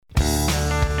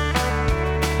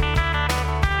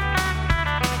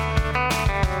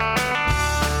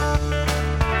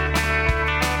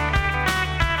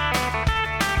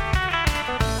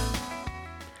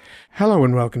Hello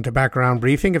and welcome to Background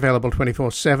Briefing, available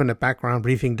 24/7 at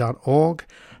backgroundbriefing.org.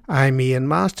 I'm Ian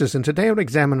Masters, and today we'll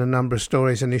examine a number of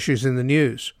stories and issues in the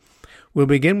news. We'll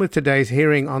begin with today's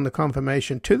hearing on the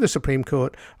confirmation to the Supreme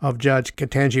Court of Judge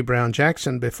Ketanji Brown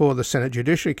Jackson before the Senate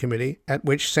Judiciary Committee, at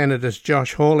which Senators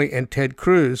Josh Hawley and Ted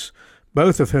Cruz,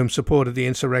 both of whom supported the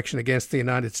insurrection against the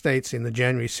United States in the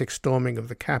January 6th storming of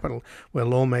the Capitol, where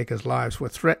lawmakers' lives were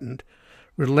threatened,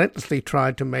 relentlessly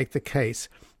tried to make the case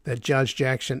that Judge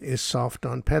Jackson is soft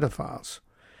on pedophiles.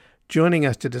 Joining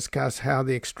us to discuss how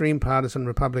the extreme partisan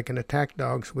Republican attack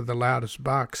dogs with the loudest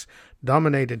barks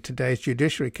dominated today's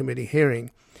Judiciary Committee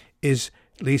hearing is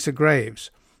Lisa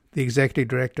Graves, the Executive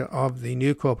Director of the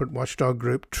new corporate watchdog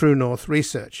group True North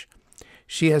Research.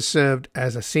 She has served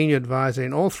as a senior advisor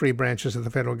in all three branches of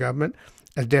the federal government,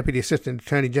 as Deputy Assistant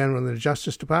Attorney General in the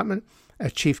Justice Department,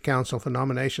 as Chief Counsel for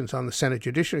Nominations on the Senate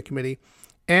Judiciary Committee,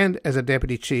 and as a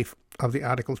Deputy Chief of the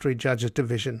Article III Judges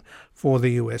Division for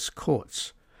the U.S.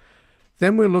 courts.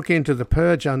 Then we'll look into the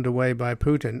purge underway by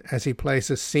Putin as he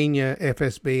places senior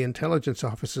FSB intelligence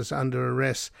officers under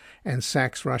arrest and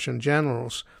sacks Russian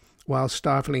generals, while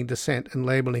stifling dissent and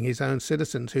labeling his own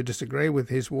citizens who disagree with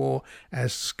his war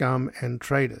as scum and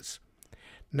traitors.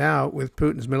 Now, with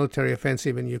Putin's military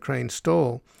offensive in Ukraine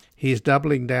stall, he is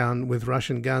doubling down with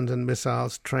Russian guns and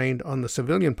missiles trained on the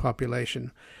civilian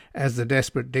population as the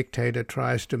desperate dictator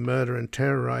tries to murder and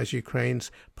terrorize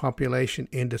Ukraine's population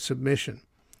into submission.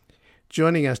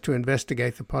 Joining us to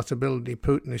investigate the possibility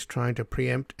Putin is trying to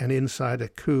preempt an insider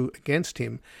coup against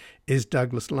him is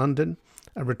Douglas London,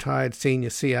 a retired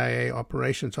senior CIA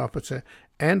operations officer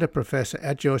and a professor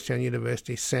at Georgetown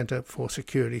University Center for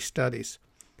Security Studies.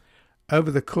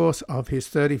 Over the course of his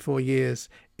 34 years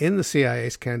in the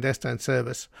CIA's clandestine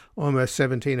service, almost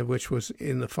 17 of which was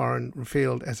in the foreign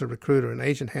field as a recruiter and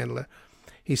agent handler,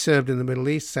 he served in the Middle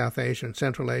East, South Asia, and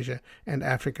Central Asia, and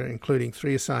Africa, including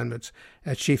 3 assignments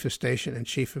as Chief of Station and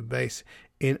Chief of Base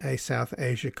in a South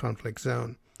Asia conflict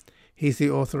zone. He's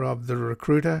the author of The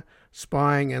Recruiter,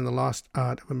 Spying and the Lost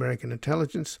Art of American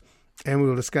Intelligence, and we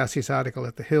will discuss his article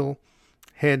at The Hill,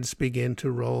 Heads Begin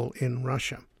to Roll in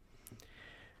Russia.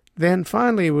 Then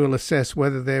finally we'll assess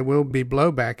whether there will be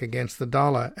blowback against the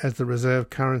dollar as the reserve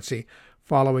currency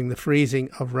following the freezing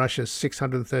of Russia's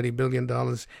 $630 billion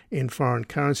in foreign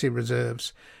currency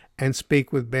reserves, and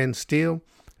speak with Ben Steele,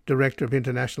 Director of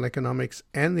International Economics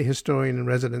and the historian in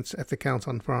residence at the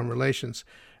Council on Foreign Relations,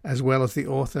 as well as the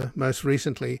author, most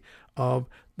recently, of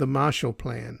The Marshall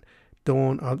Plan,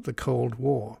 Dawn of the Cold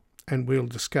War. And we'll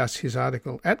discuss his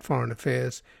article at Foreign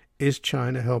Affairs, Is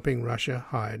China Helping Russia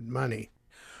Hide Money?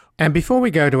 And before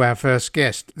we go to our first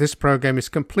guest, this program is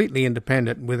completely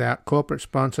independent without corporate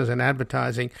sponsors and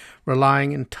advertising,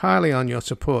 relying entirely on your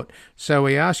support. So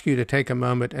we ask you to take a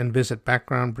moment and visit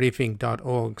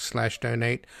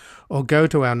backgroundbriefing.org/donate or go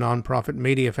to our nonprofit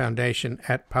media foundation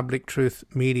at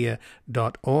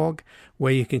publictruthmedia.org,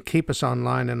 where you can keep us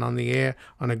online and on the air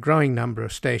on a growing number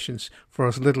of stations for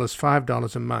as little as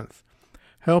 $5 a month.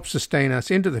 Help sustain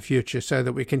us into the future so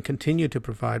that we can continue to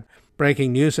provide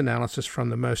breaking news analysis from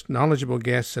the most knowledgeable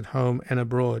guests at home and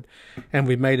abroad. And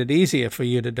we've made it easier for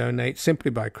you to donate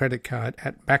simply by credit card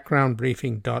at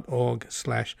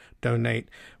backgroundbriefing.org/donate,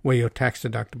 where your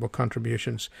tax-deductible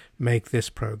contributions make this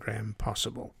program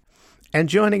possible. And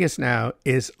joining us now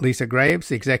is Lisa Graves,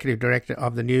 the Executive Director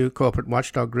of the new corporate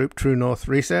watchdog group True North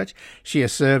Research. She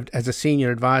has served as a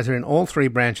senior advisor in all three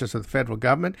branches of the federal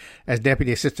government, as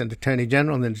Deputy Assistant Attorney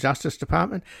General in the Justice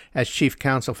Department, as Chief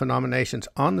Counsel for Nominations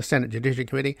on the Senate Judiciary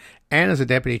Committee, and as a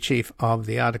Deputy Chief of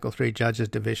the Article III Judges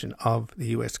Division of the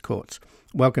U.S. courts.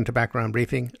 Welcome to Background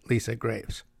Briefing, Lisa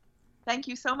Graves. Thank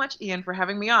you so much, Ian, for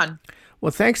having me on.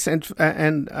 Well, thanks.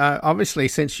 And obviously,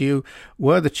 since you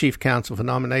were the Chief Counsel for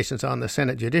Nominations on the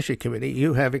Senate Judiciary Committee,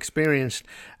 you have experienced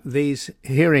these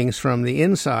hearings from the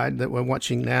inside that we're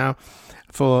watching now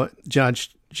for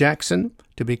Judge Jackson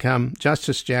to become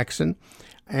Justice Jackson.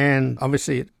 And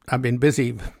obviously, I've been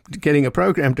busy getting a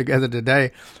program together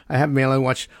today. I haven't been able to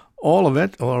watch all of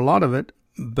it or a lot of it,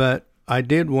 but I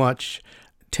did watch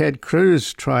Ted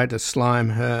Cruz try to slime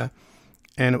her.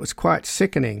 And it was quite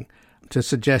sickening to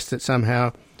suggest that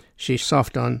somehow she's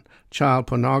soft on child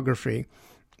pornography.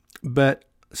 But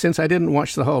since I didn't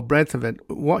watch the whole breadth of it,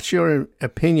 what's your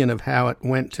opinion of how it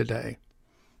went today?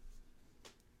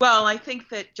 Well, I think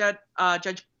that Judge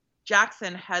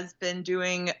Jackson has been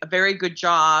doing a very good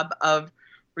job of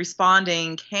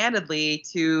responding candidly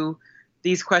to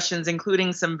these questions,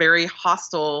 including some very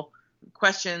hostile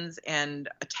questions and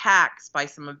attacks by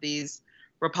some of these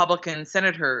Republican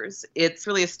senators. It's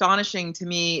really astonishing to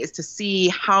me is to see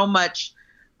how much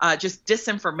just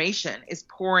disinformation is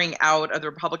pouring out of the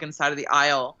Republican side of the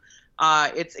aisle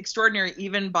It's extraordinary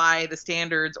even by the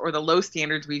standards or the low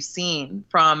standards we've seen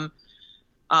from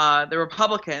the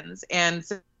Republicans. And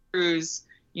Senator Cruz,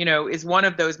 is one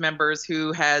of those members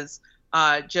who has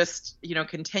just,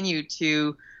 continued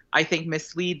to, I think,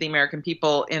 mislead the American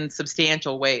people in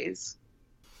substantial ways.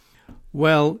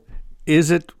 Well,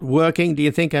 is it working? Do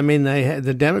you think? I mean,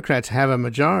 the Democrats have a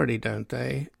majority, don't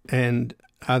they? And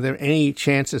are there any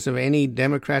chances of any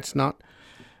Democrats not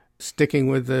sticking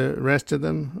with the rest of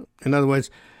them? In other words,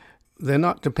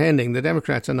 the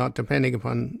Democrats are not depending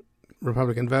upon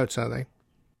Republican votes, are they?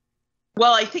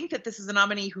 Well, I think that this is a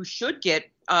nominee who should get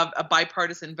a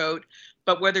bipartisan vote,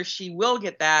 but whether she will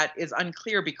get that is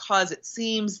unclear because it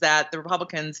seems that the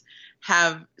Republicans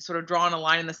have sort of drawn a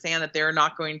line in the sand that they're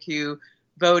not going to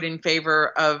vote in favor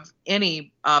of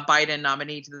any Biden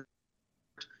nominee to the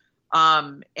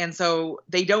and so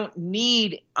they don't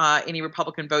need any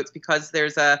Republican votes because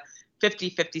there's a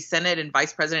 50-50 Senate and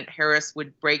Vice President Harris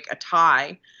would break a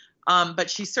tie. But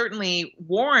she certainly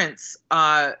warrants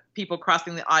people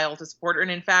crossing the aisle to support her.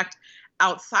 And in fact,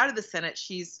 outside of the Senate,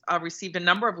 she's received a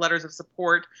number of letters of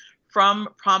support from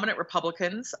prominent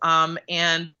Republicans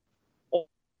and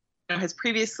has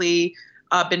previously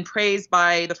been praised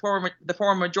by the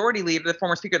former majority leader, the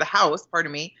former Speaker of the House,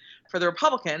 for the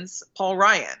Republicans, Paul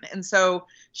Ryan. And so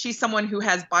she's someone who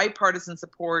has bipartisan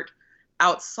support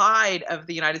outside of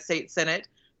the United States Senate,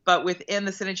 but within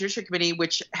the Senate Judiciary Committee,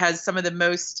 which has some of the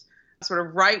most sort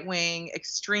of right-wing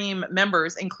extreme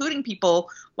members, including people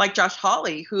like Josh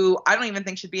Hawley, who I don't even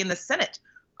think should be in the Senate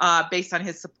based on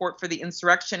his support for the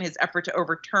insurrection, his effort to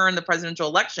overturn the presidential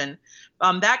election.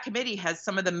 That committee has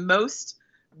some of the most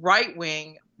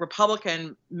right-wing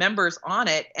Republican members on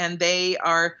it, and they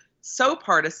are so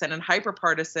partisan and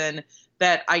hyper-partisan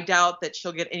that I doubt that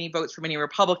she'll get any votes from any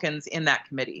Republicans in that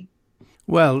committee.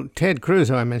 Well, Ted Cruz,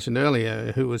 who I mentioned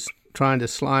earlier, who was trying to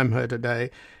slime her today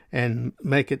and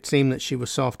make it seem that she was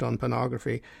soft on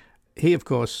pornography, he, of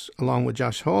course, along with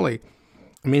Josh Hawley,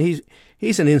 I mean,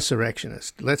 he's an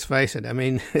insurrectionist. Let's face it. I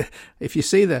mean, if you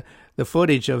see the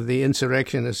footage of the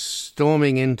insurrectionists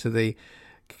storming into the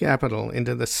Capitol,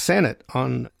 into the Senate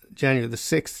on January the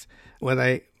 6th, where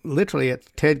they literally at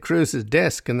Ted Cruz's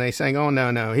desk and they saying, oh,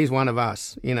 no, he's one of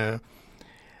us,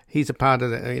 he's a part of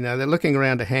the, they're looking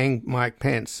around to hang Mike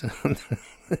Pence.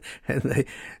 And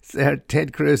they're at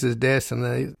Ted Cruz's desk and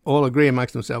they all agree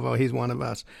amongst themselves, oh, he's one of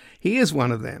us. He is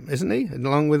one of them, isn't he?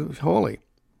 Along with Hawley.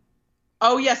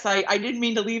 Oh, yes, I didn't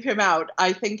mean to leave him out.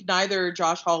 I think neither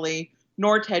Josh Hawley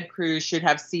nor Ted Cruz should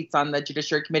have seats on the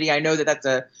Judiciary Committee. I know that that's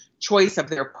a choice of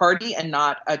their party and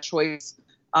not a choice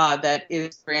that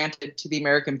is granted to the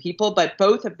American people. But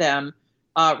both of them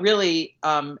really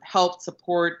helped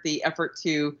support the effort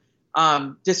to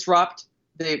disrupt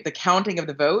the counting of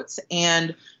the votes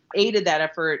and aided that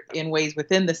effort in ways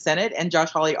within the Senate. And Josh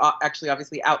Hawley, actually,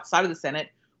 obviously outside of the Senate,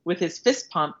 with his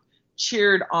fist pump,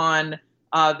 cheered on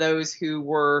those who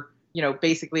were,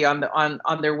 basically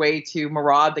on their way to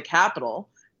maraud the Capitol.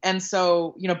 And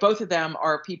so, both of them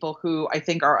are people who I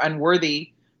think are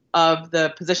unworthy of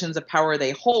the positions of power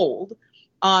they hold.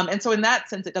 And so in that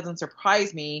sense, it doesn't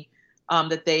surprise me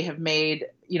that they have made,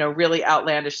 really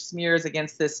outlandish smears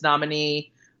against this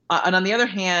nominee. And on the other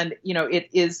hand, it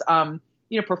is,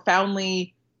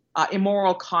 profoundly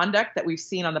immoral conduct that we've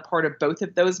seen on the part of both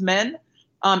of those men.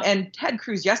 And Ted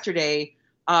Cruz yesterday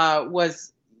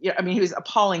was, he was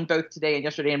appalling both today and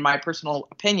yesterday, in my personal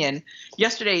opinion.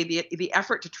 Yesterday, the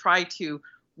effort to try to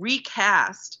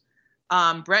recast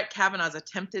Brett Kavanaugh's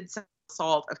attempted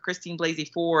assault of Christine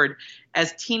Blasey Ford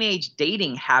as teenage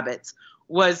dating habits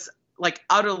was like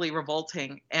utterly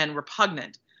revolting and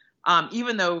repugnant.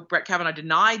 Even though Brett Kavanaugh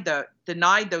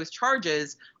denied those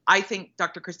charges, I think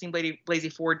Dr. Christine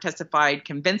Blasey Ford testified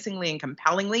convincingly and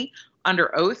compellingly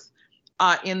under oath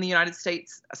in the United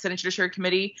States Senate Judiciary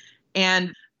Committee.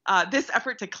 And this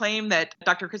effort to claim that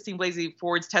Dr. Christine Blasey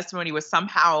Ford's testimony was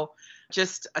somehow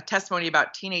just a testimony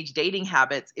about teenage dating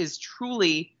habits is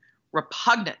truly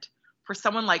repugnant for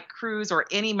someone like Cruz or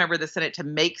any member of the Senate to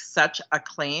make such a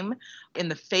claim in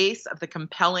the face of the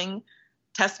compelling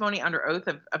testimony under oath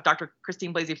of Dr.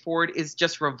 Christine Blasey Ford is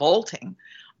just revolting.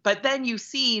 But then you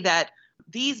see that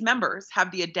these members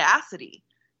have the audacity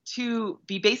to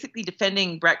be basically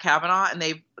defending Brett Kavanaugh,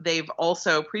 and they've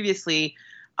also previously,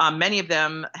 many of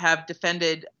them have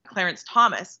defended Clarence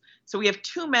Thomas. So we have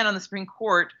two men on the Supreme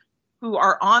Court who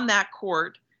are on that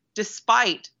court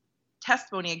despite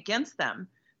testimony against them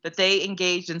that they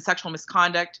engaged in sexual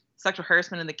misconduct, sexual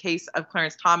harassment in the case of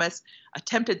Clarence Thomas,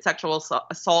 attempted sexual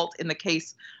assault in the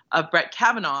case of Brett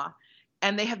Kavanaugh.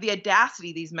 And they have the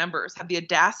audacity, these members have the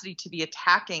audacity to be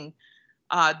attacking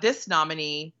this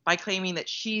nominee by claiming that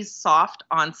she's soft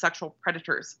on sexual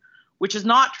predators, which is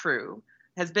not true,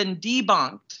 has been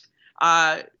debunked.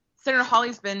 Senator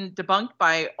Hawley's been debunked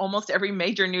by almost every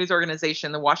major news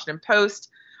organization, the Washington Post,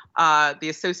 the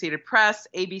Associated Press,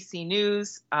 ABC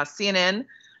News, CNN,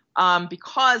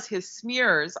 because his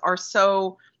smears are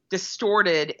so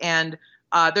distorted, and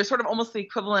they're sort of almost the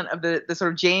equivalent of the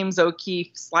sort of James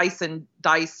O'Keefe slice and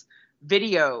dice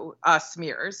video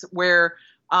smears, where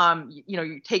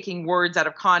you're taking words out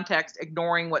of context,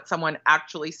 ignoring what someone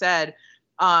actually said,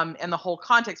 and the whole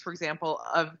context, for example,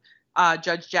 of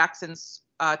Judge Jackson's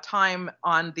time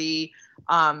on the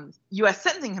U.S.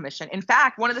 Sentencing Commission. In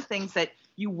fact, one of the things that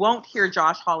you won't hear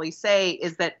Josh Hawley say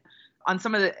is that on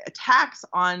some of the attacks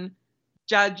on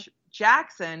Judge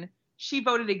Jackson, she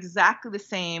voted exactly the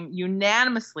same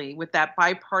unanimously with that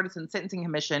bipartisan sentencing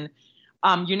commission,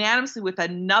 unanimously with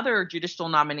another judicial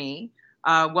nominee,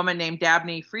 a woman named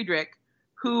Dabney Friedrich,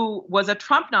 who was a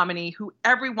Trump nominee who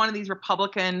every one of these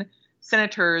Republican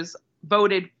senators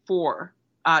voted for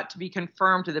to be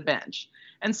confirmed to the bench.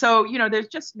 And so, there's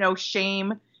just no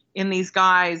shame in these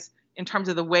guys in terms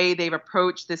of the way they've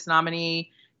approached this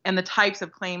nominee and the types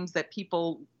of claims that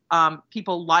people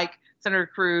like Senator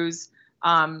Cruz,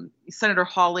 Senator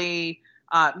Hawley,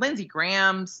 Lindsey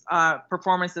Graham's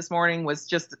performance this morning was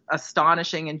just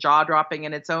astonishing and jaw-dropping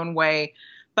in its own way.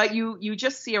 But you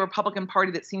just see a Republican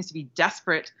Party that seems to be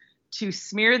desperate to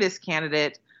smear this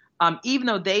candidate, even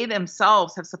though they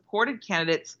themselves have supported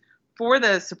candidates for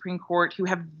the Supreme Court who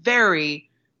have very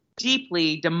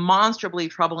deeply, demonstrably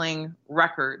troubling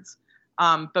records,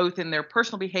 both in their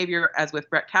personal behavior, as with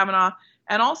Brett Kavanaugh,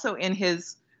 and also in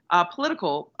his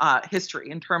political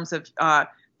history in terms of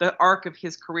the arc of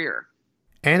his career.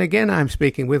 And again, I'm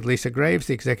speaking with Lisa Graves,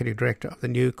 the Executive Director of the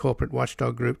new corporate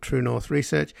watchdog group True North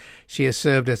Research. She has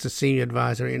served as a senior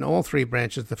advisor in all three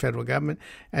branches of the federal government,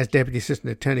 as Deputy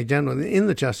Assistant Attorney General in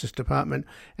the Justice Department,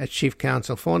 as Chief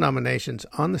Counsel for Nominations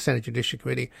on the Senate Judiciary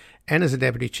Committee, and as a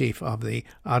Deputy Chief of the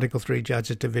Article 3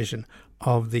 Judges Division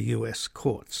of the U.S.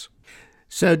 Courts.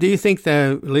 So do you think,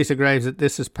 though, Lisa Graves, that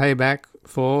this is payback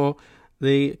for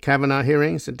the Kavanaugh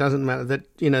hearings? It doesn't matter that,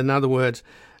 in other words,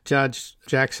 Judge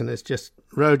Jackson is just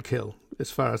roadkill as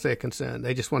far as they're concerned.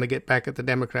 They just want to get back at the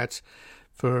Democrats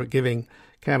for giving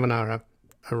Kavanaugh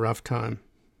a rough time.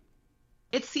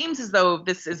 It seems as though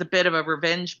this is a bit of a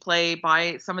revenge play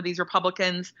by some of these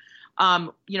Republicans,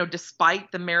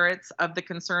 despite the merits of the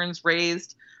concerns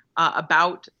raised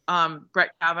about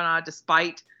Brett Kavanaugh,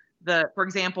 despite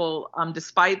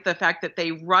despite the fact that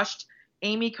they rushed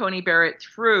Amy Coney Barrett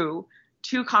through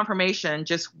to confirmation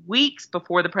just weeks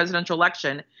before the presidential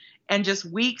election, and just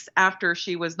weeks after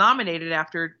she was nominated,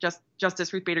 after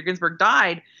Justice Ruth Bader Ginsburg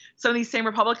died. Some of these same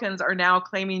Republicans are now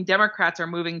claiming Democrats are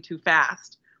moving too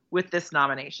fast with this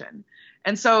nomination.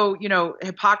 And so,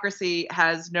 hypocrisy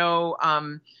has no,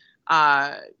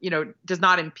 does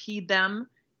not impede them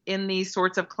in these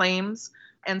sorts of claims.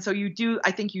 And so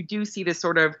I think you do see this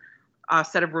sort of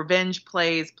set of revenge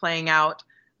plays playing out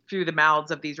through the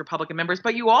mouths of these Republican members.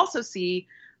 But you also see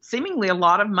seemingly a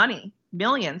lot of money,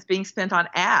 millions, being spent on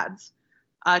ads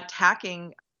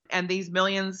attacking, and these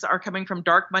millions are coming from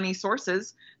dark money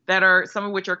sources that are, some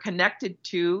of which are connected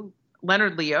to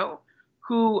Leonard Leo,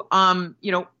 who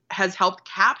has helped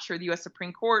capture the U.S.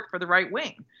 Supreme Court for the right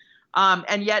wing.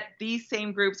 And yet these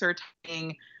same groups are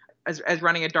attacking as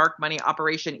running a dark money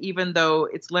operation, even though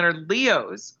it's Leonard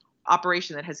Leo's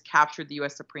operation that has captured the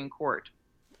U.S. Supreme Court.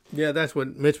 Yeah, that's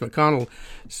what Mitch McConnell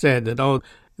said, that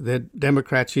the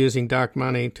Democrats using dark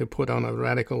money to put on a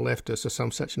radical leftist or some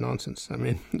such nonsense. I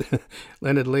mean,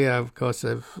 Leonard Leo, of course,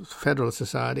 of Federalist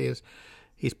Society,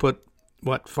 he's put,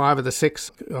 5 of the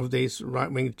 6 of these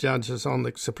right-wing judges on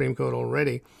the Supreme Court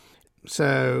already.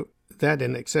 So that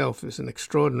in itself is an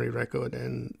extraordinary record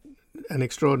and an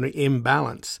extraordinary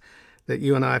imbalance that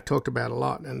you and I have talked about a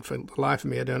lot. And for the life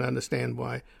of me, I don't understand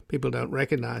why people don't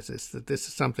recognize this, that this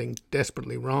is something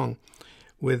desperately wrong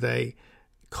with a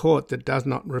court that does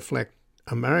not reflect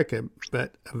America,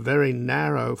 but a very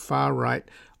narrow, far-right,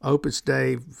 Opus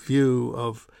Dei view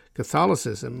of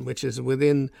Catholicism, which is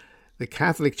within the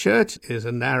Catholic Church is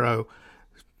a narrow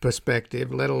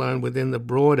perspective, let alone within the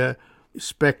broader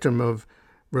spectrum of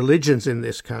religions in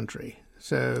this country.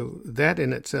 So that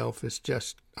in itself is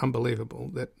just unbelievable,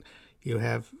 that you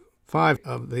have 5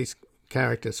 of these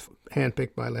characters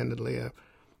handpicked by Leonard Leo.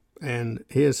 And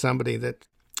here's somebody that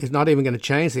is not even going to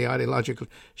change the ideological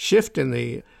shift in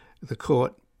the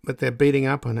court, but they're beating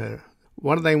up on her.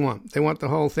 What do they want? They want the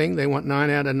whole thing? They want 9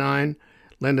 out of 9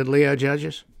 Leonard Leo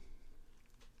judges?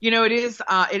 It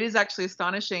is actually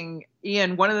astonishing,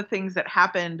 Ian. One of the things that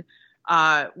happened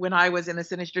when I was in the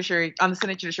Senate Judiciary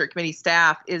Committee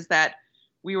staff is that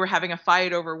we were having a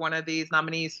fight over one of these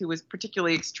nominees who was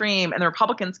particularly extreme, and the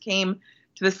Republicans came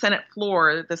to the Senate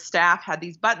floor. The staff had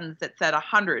these buttons that said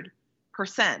 100%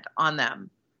 on them.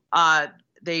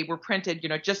 They were printed,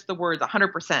 just the words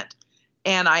 100%.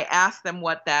 And I asked them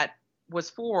what that was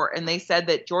for, and they said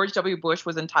that George W. Bush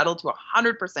was entitled to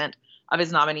 100% of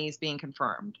his nominees being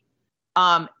confirmed.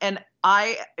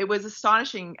 It was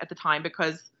astonishing at the time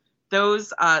because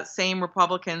those same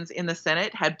Republicans in the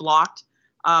Senate had blocked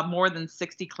more than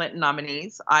 60 Clinton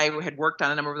nominees. I had worked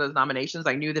on a number of those nominations.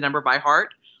 I knew the number by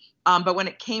heart. But when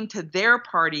it came to their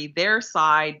party, their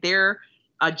side, their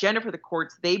agenda for the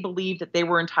courts, they believed that they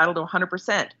were entitled to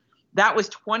 100%. That was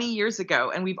 20 years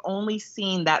ago, and we've only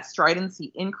seen that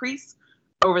stridency increase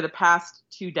over the past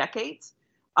 2 decades.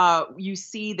 You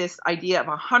see this idea of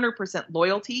 100%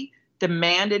 loyalty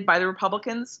demanded by the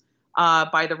Republicans,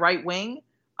 by the right wing,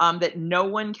 that no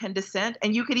one can dissent.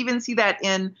 And you could even see that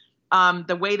in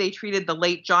the way they treated the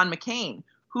late John McCain,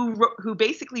 who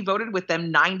basically voted with them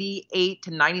 98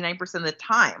 to 99% of the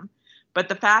time. But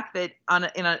the fact that on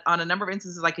a number of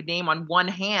instances I could name on one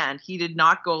hand, he did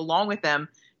not go along with them.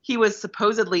 He was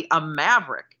supposedly a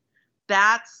maverick.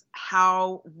 That's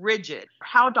how rigid,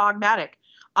 how dogmatic,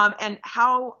 and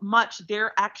how much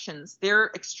their actions,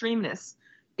 their extremeness,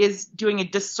 is doing a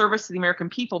disservice to the American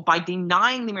people by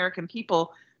denying the American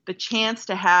people the chance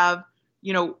to have,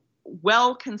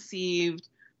 well-conceived,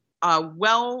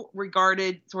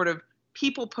 well-regarded sort of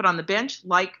people put on the bench,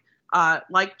 like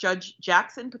Judge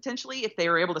Jackson, potentially, if they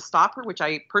were able to stop her, which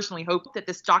I personally hope that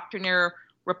this doctrinaire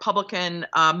Republican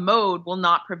mode will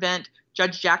not prevent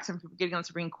Judge Jackson from getting on the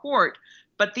Supreme Court.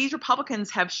 But these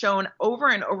Republicans have shown over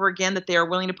and over again that they are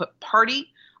willing to put party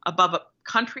above a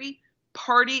country,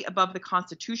 party above the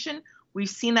Constitution. We've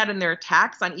seen that in their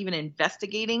attacks on even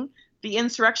investigating the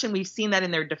insurrection. We've seen that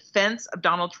in their defense of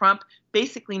Donald Trump,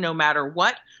 basically no matter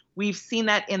what. We've seen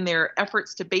that in their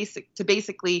efforts to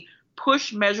basically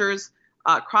push measures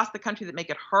across the country that make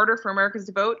it harder for Americans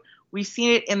to vote. We've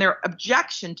seen it in their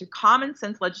objection to common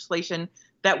sense legislation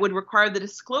that would require the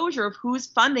disclosure of who's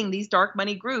funding these dark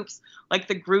money groups, like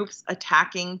the groups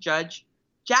attacking Judge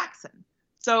Jackson.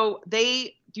 So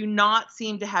they do not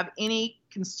seem to have any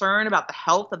concern about the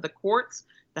health of the courts,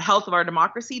 the health of our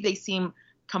democracy. They seem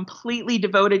completely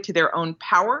devoted to their own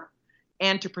power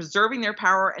and to preserving their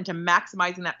power and to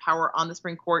maximizing that power on the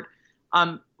Supreme Court.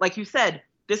 Like you said,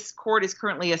 this court is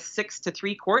currently a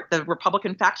 6-3 court. The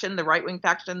Republican faction, the right-wing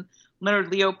faction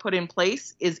Leonard Leo put in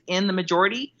place, is in the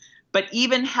majority. But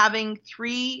even having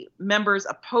 3 members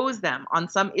oppose them on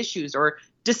some issues or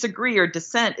disagree or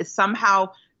dissent is somehow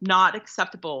not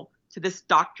acceptable to this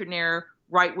doctrinaire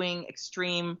right-wing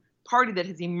extreme party that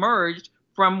has emerged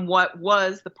from what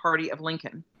was the party of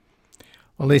Lincoln.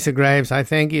 Well, Lisa Graves, I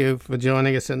thank you for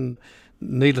joining us. And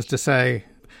needless to say,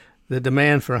 the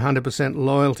demand for 100%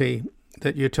 loyalty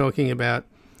that you're talking about,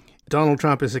 Donald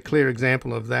Trump is a clear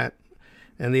example of that.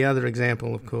 And the other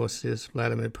example, of course, is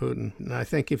Vladimir Putin. And I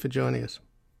thank you for joining us.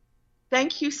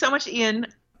 Thank you so much, Ian.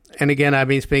 And again, I've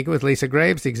been speaking with Lisa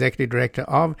Graves, the Executive Director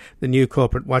of the new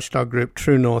corporate watchdog group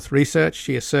True North Research.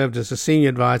 She has served as a senior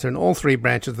advisor in all 3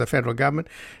 branches of the federal government,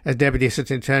 as Deputy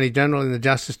Assistant Attorney General in the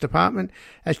Justice Department,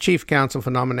 as Chief Counsel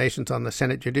for Nominations on the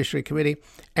Senate Judiciary Committee,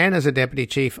 and as a Deputy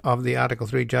Chief of the Article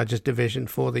 3 Judges Division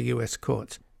for the U.S.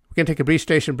 Courts. We're going to take a brief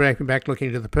station break and back looking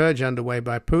into the purge underway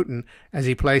by Putin as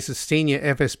he places senior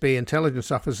FSB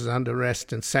intelligence officers under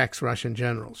arrest and sacks Russian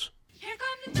generals. Here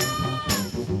come the judge.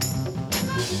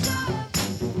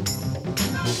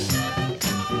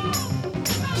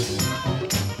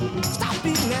 Stop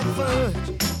beating that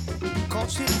fudge,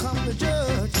 'cause here come the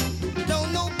judge.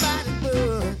 Don't nobody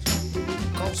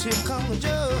budge, 'cause here come the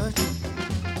judge.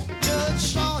 Judge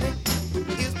Shorty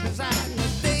is presiding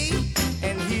today,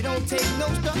 and he don't take no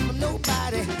stuff from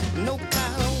nobody, no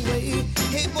kind of way.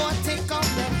 Hey boy, take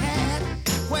off that hat.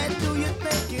 Where do you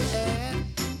think you're at?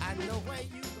 I know where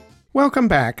you. Welcome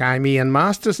back. I'm Ian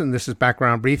Masters, and this is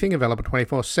Background Briefing, available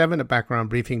 24/7 at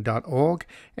backgroundbriefing.org.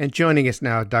 And joining us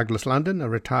now, Douglas London, a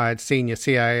retired senior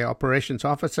CIA operations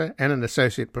officer and an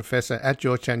associate professor at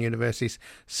Georgetown University's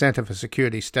Center for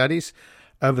Security Studies.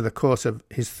 Over the course of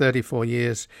his 34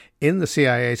 years in the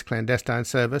CIA's clandestine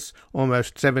service,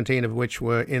 almost 17 of which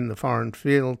were in the foreign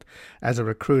field as a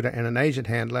recruiter and an agent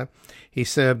handler, he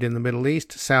served in the Middle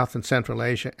East, South and Central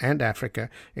Asia, and Africa,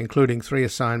 including 3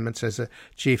 assignments as a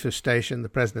Chief of Station, the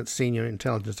President's Senior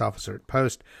Intelligence Officer at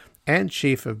Post, and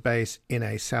Chief of Base in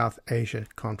a South Asia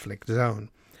conflict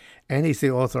zone. And he's the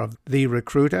author of The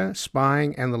Recruiter,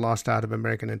 Spying and the Lost Art of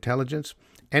American Intelligence,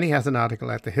 and he has an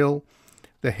article at The Hill,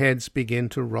 The Heads Begin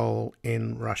to Roll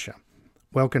in Russia.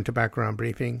 Welcome to Background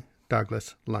Briefing,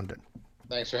 Douglas London.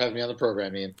 Thanks for having me on the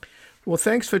program, Ian. Well,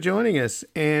 thanks for joining us.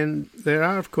 And there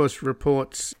are, of course,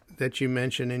 reports that you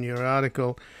mention in your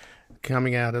article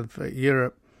coming out of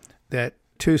Europe that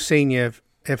two senior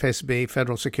FSB,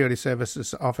 Federal Security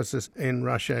Services officers in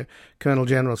Russia, Colonel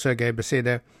General Sergei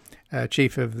Beseda,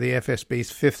 chief of the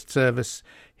FSB's Fifth Service,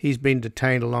 he's been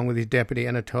detained along with his deputy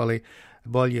Anatoly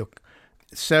Bolyuk.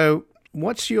 So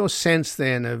what's your sense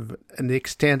then of the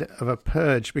extent of a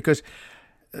purge? Because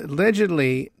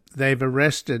allegedly they've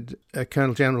arrested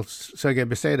Colonel General Sergei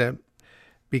Beseda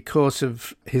because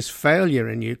of his failure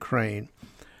in Ukraine.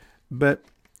 But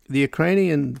the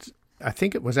Ukrainians, I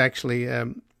think it was actually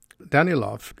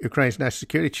Danilov, Ukraine's national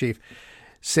security chief,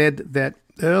 said that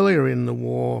earlier in the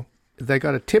war they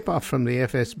got a tip-off from the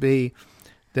FSB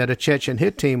that a Chechen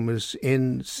hit team was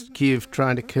in Kyiv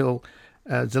trying to kill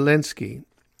Zelensky.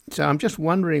 So I'm just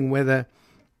wondering whether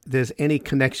there's any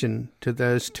connection to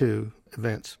those two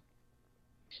events.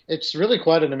 It's really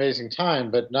quite an amazing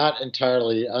time, but not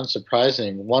entirely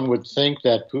unsurprising. One would think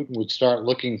that Putin would start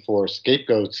looking for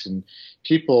scapegoats and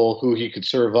people who he could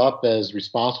serve up as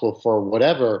responsible for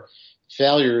whatever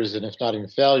failures, and if not even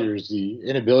failures, the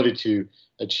inability to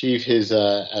achieve his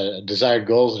desired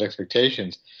goals and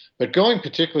expectations. But going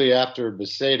particularly after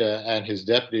Beseda and his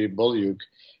deputy Bolyuk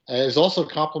is also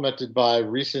complemented by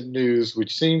recent news,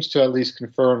 which seems to at least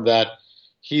confirm that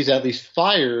he's at least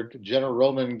fired General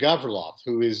Roman Gavrilov,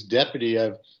 who is deputy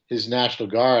of his National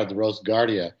Guard, the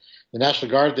Rosguardia. The National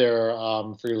Guard there,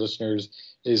 for your listeners,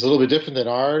 is a little bit different than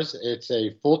ours. It's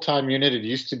a full-time unit. It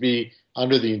used to be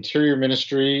under the Interior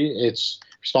Ministry. It's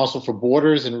responsible for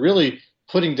borders and really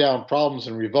putting down problems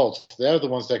and revolts. They're the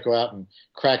ones that go out and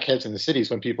crack heads in the cities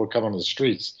when people come onto the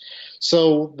streets.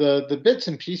 So the bits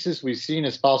and pieces we've seen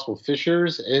as possible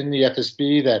fissures in the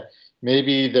FSB, that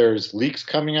maybe there's leaks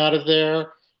coming out of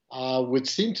there, would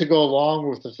seem to go along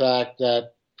with the fact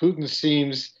that Putin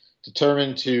seems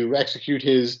determined to execute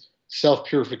his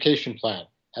self-purification plan,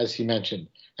 as he mentioned.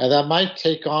 And that might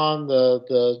take on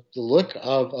the look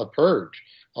of a purge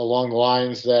along the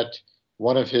lines that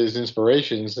one of his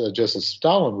inspirations, Joseph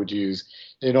Stalin, would use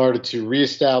in order to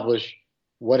reestablish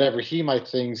whatever he might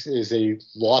think is a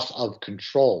loss of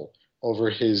control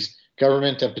over his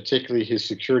government and particularly his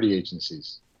security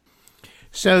agencies.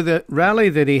 So the rally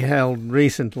that he held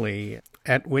recently,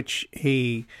 at which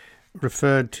he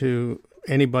referred to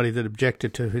anybody that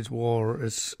objected to his war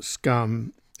as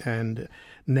scum and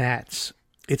gnats,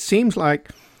 it seems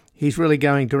like he's really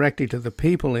going directly to the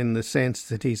people in the sense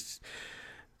that he's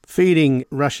feeding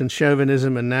Russian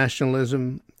chauvinism and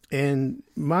nationalism. And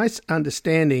my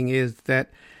understanding is that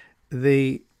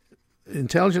the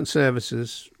intelligence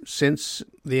services, since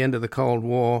the end of the Cold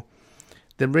War,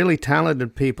 the really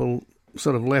talented people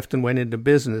sort of left and went into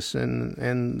business,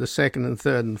 and the second and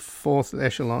third and fourth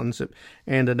echelons have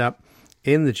ended up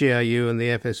in the GRU and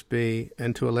the FSB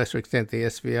and to a lesser extent the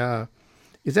SVR.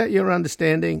 Is that your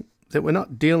understanding, that we're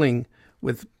not dealing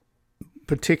with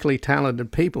particularly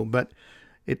talented people, but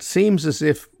it seems as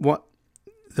if what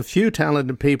the few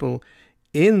talented people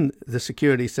in the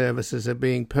security services are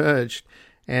being purged,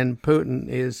 and Putin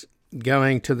is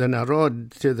going to the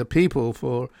narod, to the people,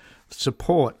 for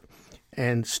support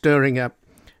and stirring up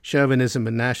chauvinism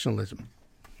and nationalism?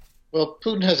 Well,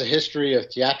 Putin has a history of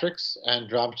theatrics and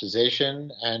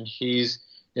dramatization, and he's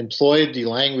employed the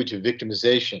language of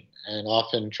victimization and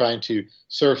often trying to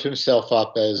serve himself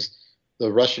up as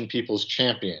the Russian people's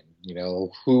champion,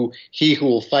 who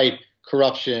will fight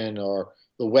corruption or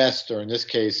the West, or in this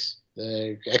case,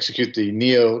 execute the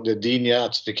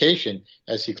denazification,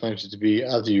 as he claims it to be,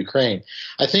 of the Ukraine.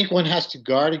 I think one has to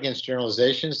guard against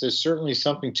generalizations. There's certainly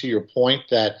something to your point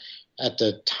that at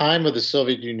the time of the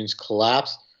Soviet Union's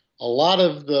collapse, a lot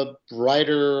of the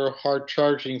brighter,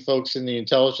 hard-charging folks in the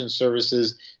intelligence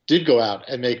services did go out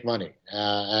and make money,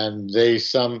 and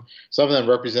some of them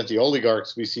represent the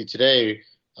oligarchs we see today.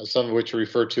 Some of which are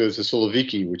referred to as the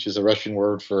Siloviki, which is a Russian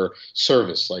word for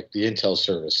service, like the intel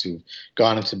service, who've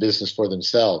gone into business for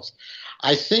themselves.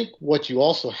 I think what you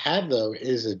also have, though,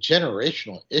 is a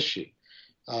generational issue.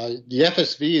 The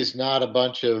FSB is not a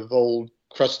bunch of old,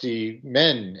 crusty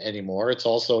men anymore. It's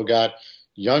also got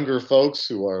younger folks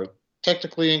who are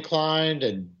technically inclined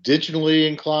and digitally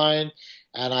inclined.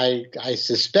 And I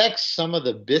suspect some of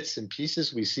the bits and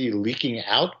pieces we see leaking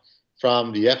out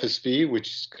from the FSB,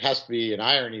 which has to be an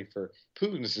irony for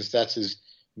Putin since that's his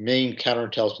main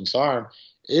counterintelligence arm,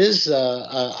 is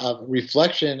a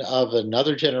reflection of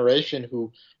another generation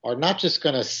who are not just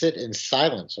going to sit in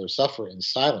silence or suffer in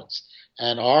silence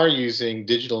and are using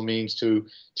digital means to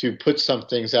put some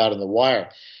things out in the wire.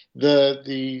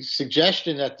 The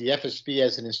suggestion that the FSB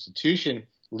as an institution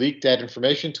leaked that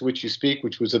information to which you speak,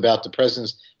 which was about the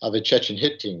presence of a Chechen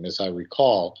hit team, as I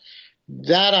recall,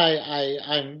 that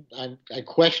I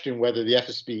question whether the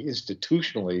FSB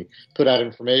institutionally put out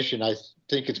information. I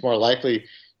think it's more likely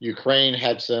Ukraine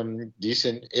had some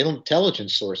decent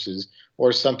intelligence sources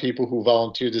or some people who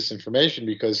volunteered this information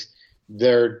because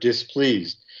they're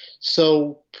displeased.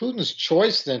 So Putin's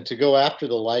choice then to go after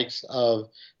the likes of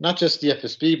not just the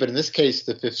FSB, but in this case,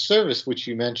 the Fifth Service, which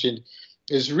you mentioned,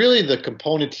 is really the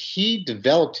component he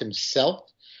developed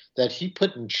himself, that he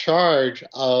put in charge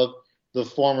of the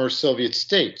former Soviet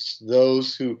states,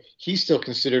 those who he still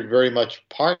considered very much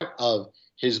part of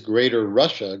his greater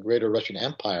Russia, greater Russian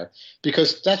empire,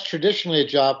 because that's traditionally a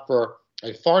job for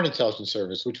a foreign intelligence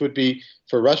service, which would be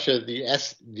for Russia the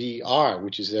SVR,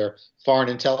 which is their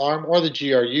foreign intel arm, or the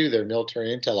GRU, their military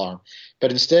intel arm.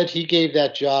 But instead, he gave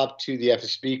that job to the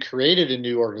FSB, created a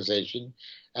new organization,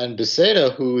 and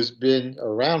Beseda, who has been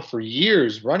around for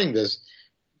years running this,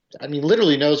 I mean,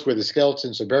 literally knows where the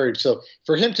skeletons are buried. So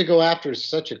for him to go after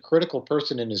such a critical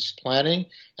person in his planning,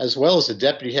 as well as the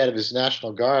deputy head of his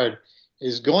National Guard,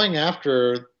 is going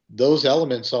after those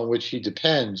elements on which he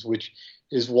depends, which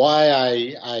is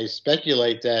why I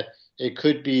speculate that it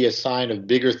could be a sign of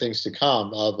bigger things to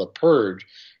come, of a purge.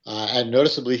 And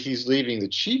noticeably, he's leaving the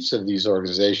chiefs of these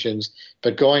organizations,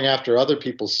 but going after other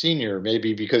people senior,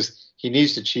 maybe because he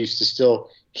needs the chiefs to still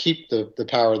keep the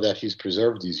power that he's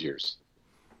preserved these years.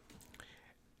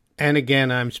 And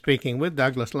again, I'm speaking with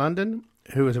Douglas London,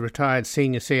 who is a retired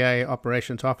senior CIA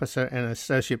operations officer and an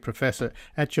associate professor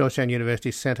at Georgetown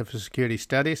University's Center for Security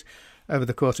Studies. Over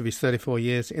the course of his 34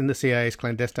 years in the CIA's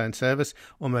clandestine service,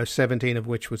 almost 17 of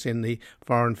which was in the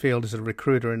foreign field as a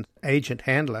recruiter and agent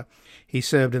handler, he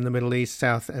served in the Middle East,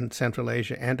 South and Central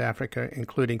Asia and Africa,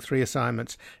 including 3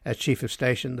 assignments as Chief of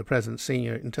Station, the President's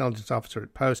Senior Intelligence Officer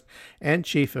at Post, and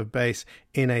Chief of Base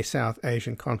in a South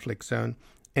Asian conflict zone.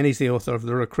 And he's the author of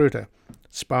The Recruiter,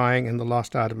 Spying and the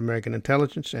Lost Art of American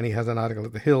Intelligence, and he has an article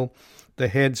at The Hill, The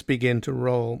Heads Begin to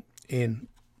Roll in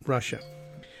Russia.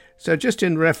 So just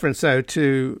in reference, though,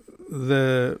 to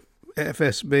the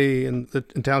FSB and the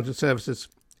intelligence services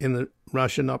in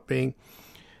Russia not being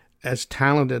as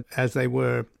talented as they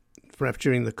were perhaps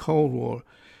during the Cold War,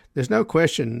 there's no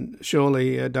question,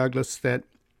 surely, Douglas, that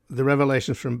the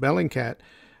revelations from Bellingcat,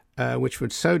 which were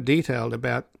so detailed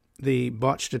about the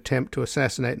botched attempt to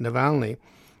assassinate Navalny,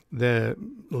 the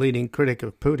leading critic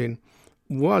of Putin,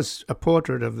 was a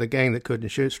portrait of the gang that couldn't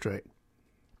shoot straight.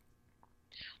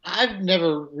 I've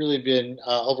never really been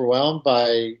overwhelmed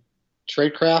by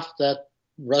tradecraft that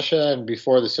Russia and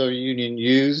before the Soviet Union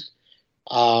used.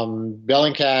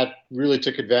 Bellingcat really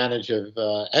took advantage of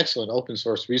excellent open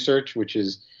source research, which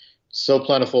is so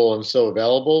plentiful and so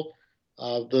available.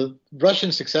 The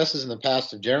Russian successes in the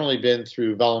past have generally been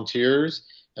through volunteers,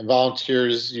 and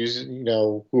volunteers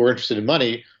who are interested in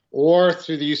money, or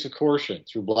through the use of coercion,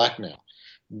 through blackmail.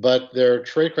 But their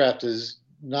tradecraft has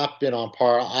not been on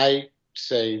par, I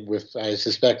say, with, I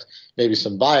suspect, maybe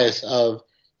some bias of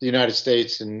the United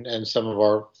States and some of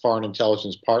our foreign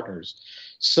intelligence partners.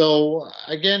 So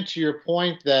again, to your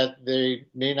point that they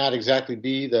may not exactly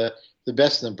be the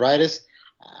best and the brightest,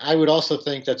 I would also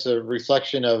think that's a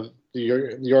reflection of the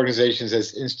organizations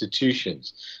as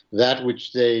institutions. That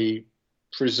which they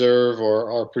preserve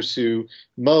or pursue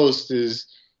most is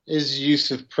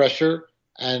use of pressure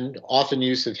and often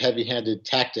use of heavy-handed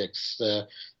tactics.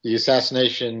 The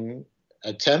assassination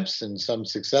attempts, and some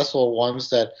successful ones,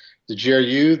 that the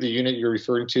GRU, the unit you're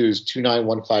referring to, is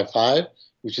 29155,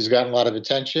 which has gotten a lot of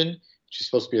attention, which is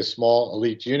supposed to be a small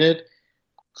elite unit,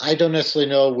 I don't necessarily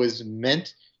know was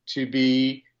meant to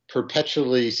be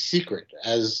perpetually secret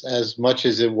as much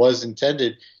as it was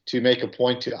intended to make a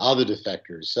point to other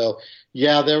defectors. So,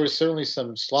 yeah, there was certainly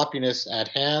some sloppiness at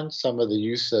hand, some of the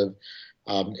use of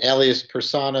alias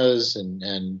personas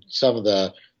and some of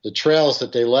the trails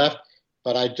that they left,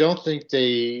 but I don't think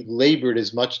they labored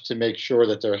as much to make sure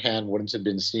that their hand wouldn't have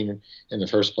been seen in the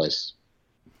first place.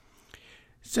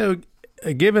 So,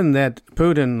 given that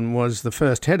Putin was the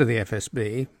first head of the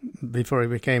FSB before he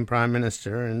became prime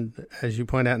minister, and as you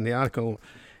point out in the article,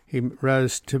 he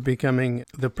rose to becoming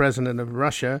the president of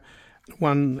Russia,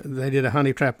 one, they did a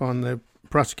honey trap on the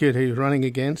prosecutor he was running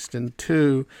against, and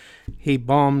two, he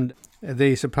bombed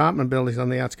these apartment buildings on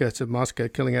the outskirts of Moscow,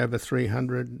 killing over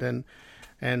 300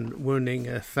 and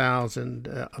wounding 1,000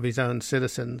 of his own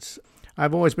citizens.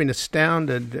 I've always been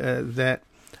astounded that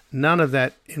none of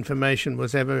that information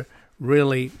was ever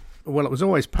really, well, it was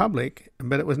always public,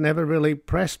 but it was never really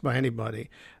pressed by anybody.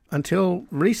 Until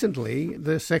recently,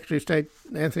 the Secretary of State,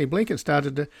 Anthony Blinken,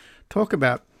 started to talk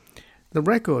about the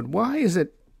record. Why is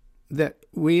it that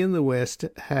we in the West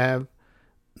have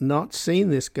not seen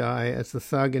this guy as the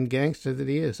thug and gangster that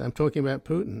he is? I'm talking about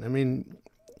Putin. I mean,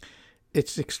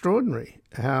 it's extraordinary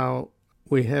how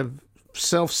we have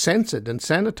self-censored and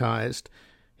sanitized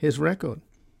his record.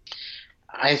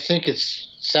 I think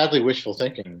it's sadly wishful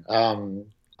thinking.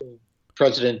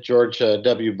 President George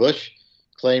W. Bush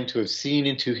claimed to have seen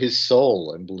into his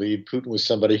soul and believed Putin was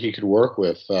somebody he could work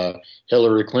with.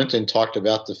 Hillary Clinton talked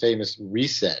about the famous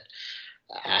reset.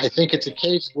 I think it's a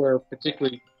case where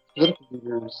particularly political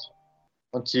leaders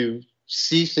want to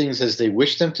see things as they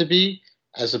wish them to be,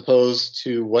 as opposed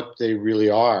to what they really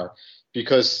are,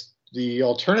 because the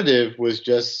alternative was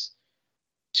just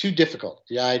too difficult.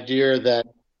 The idea that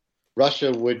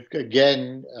Russia would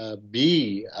again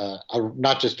be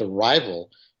not just a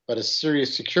rival, but a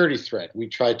serious security threat. We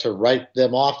tried to write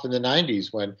them off in the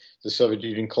 90s when the Soviet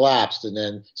Union collapsed, and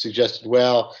then suggested,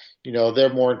 well,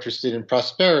 they're more interested in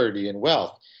prosperity and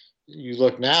wealth. You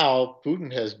look now,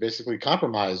 Putin has basically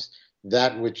compromised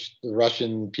that which the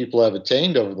Russian people have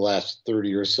attained over the last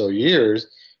 30 or so years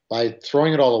by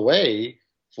throwing it all away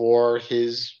for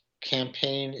his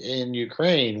campaign in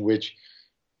Ukraine, which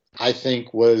I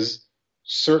think was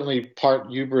certainly part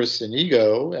hubris and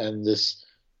ego and this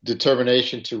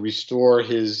determination to restore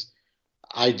his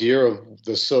idea of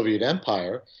the Soviet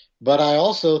Empire. But I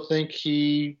also think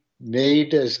he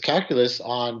made his calculus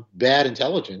on bad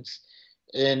intelligence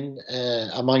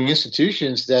among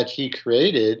institutions that he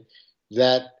created,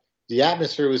 that the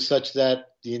atmosphere was such that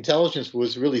the intelligence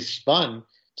was really spun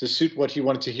to suit what he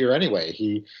wanted to hear anyway.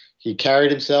 He carried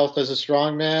himself as a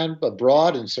strong man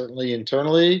abroad and certainly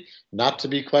internally, not to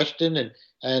be questioned.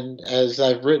 And as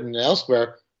I've written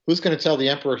elsewhere, who's going to tell the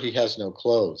emperor he has no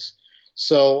clothes?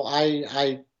 So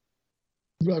I'm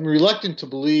reluctant to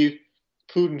believe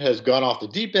Putin has gone off the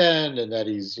deep end and that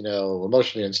he's,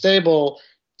 emotionally unstable.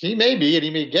 He may be, and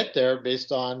he may get there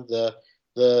based on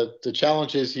the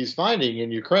challenges he's finding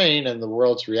in Ukraine and the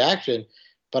world's reaction.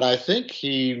 But I think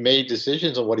he made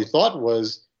decisions on what he thought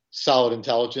was solid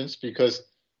intelligence because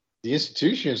the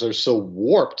institutions are so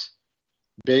warped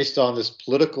based on this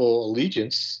political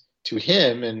allegiance to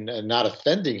him and not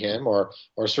offending him or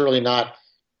certainly not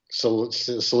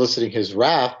soliciting his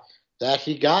wrath, that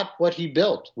he got what he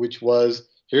built, which was,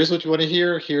 here's what you want to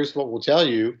hear, here's what we'll tell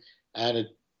you. And it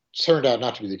turned out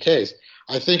not to be the case.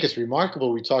 I think it's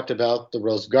remarkable. We talked about the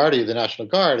Rosguardi, the National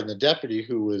Guard, and the deputy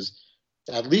who was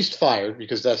at least fired,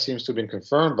 because that seems to have been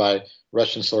confirmed by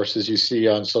Russian sources you see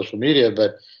on social media,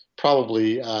 but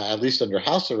probably at least under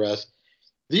house arrest.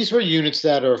 These were units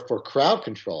that are for crowd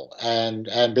control and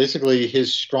basically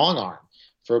his strong arm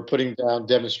for putting down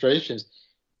demonstrations.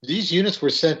 These units were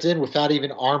sent in without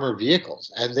even armored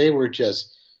vehicles, and they were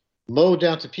just mowed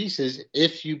down to pieces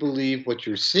if you believe what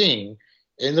you're seeing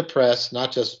in the press,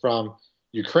 not just from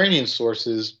Ukrainian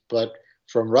sources, but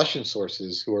from Russian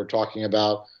sources who are talking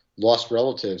about lost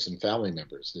relatives and family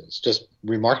members. It's just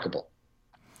remarkable.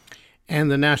 And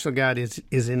the National Guard is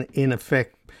in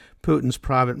effect Putin's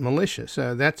private militia,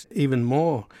 so that's even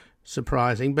more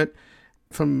surprising. But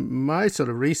from my sort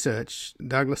of research,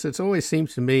 Douglas, it always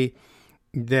seems to me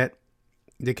that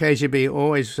the KGB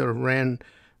always sort of ran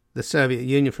the Soviet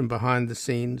Union from behind the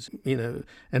scenes,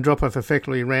 Andropov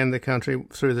effectively ran the country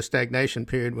through the stagnation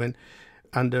period when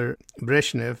under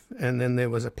Brezhnev, and then there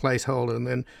was a placeholder, and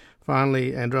then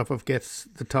finally Andropov gets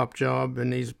the top job,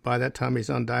 and by that time he's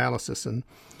on dialysis and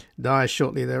dies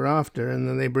shortly thereafter. And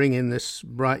then they bring in this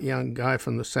bright young guy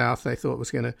from the south they thought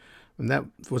was going to, and that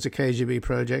was a KGB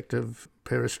project of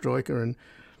perestroika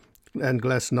and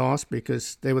glasnost,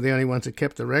 because they were the only ones that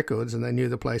kept the records and they knew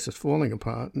the place was falling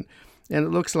apart. And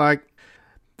it looks like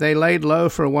they laid low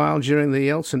for a while during the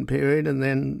Yeltsin period, and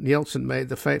then Yeltsin made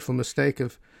the fateful mistake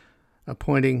of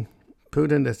appointing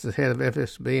Putin as the head of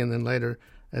FSB and then later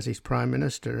as his prime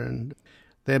minister, and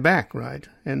they're back, right?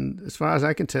 And as far as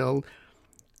I can tell,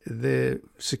 the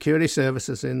security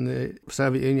services in the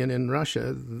Soviet Union and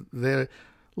Russia, their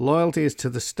loyalty is to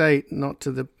the state, not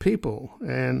to the people,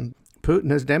 and Putin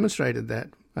has demonstrated that.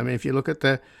 I mean, if you look at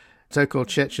the so-called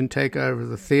Chechen takeover of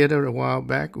the theater a while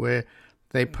back, where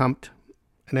they pumped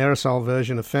an aerosol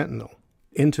version of fentanyl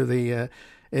into the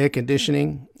air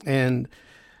conditioning, and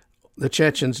the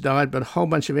Chechens died, but a whole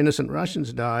bunch of innocent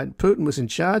Russians died. Putin was in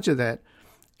charge of that,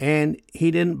 and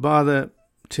he didn't bother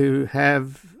to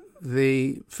have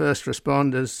the first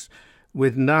responders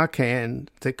with Narcan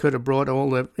that could have brought all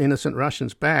the innocent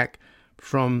Russians back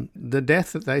from the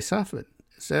death that they suffered.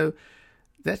 So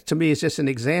that, to me, is just an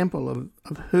example of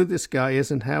who this guy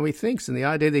is and how he thinks, and the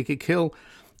idea that he could kill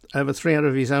over 300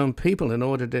 of his own people in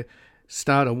order to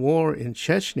start a war in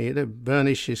Chechnya to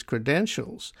burnish his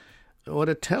credentials ought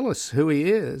to tell us who he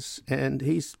is. And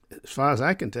he's, as far as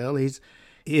I can tell, he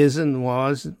is and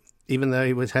was, even though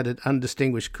he had an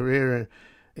undistinguished career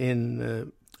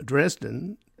in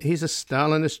Dresden, he's a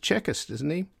Stalinist Chekist, isn't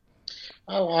he?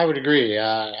 Oh, I would agree.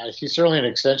 He's certainly an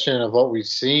extension of what we've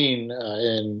seen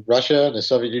in Russia, the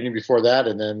Soviet Union before that,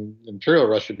 and then Imperial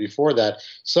Russia before that.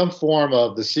 Some form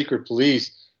of the secret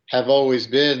police have always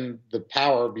been the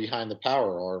power behind the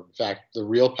power, or in fact, the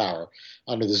real power.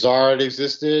 Under the Tsar, it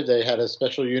existed. They had a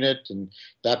special unit, and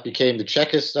that became the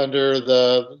Chekists under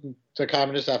the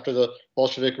communists after the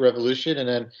Bolshevik Revolution, and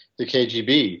then the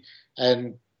KGB.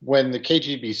 And when the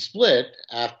KGB split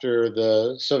after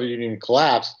the Soviet Union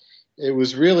collapsed, it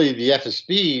was really the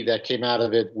FSB that came out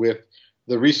of it with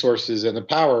the resources and the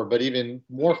power, but even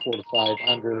more fortified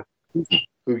under Putin,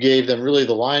 who gave them really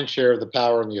the lion's share of the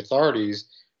power and the authorities,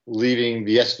 leaving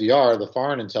the SVR, the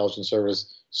Foreign Intelligence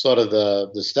Service, sort of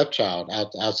the stepchild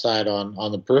outside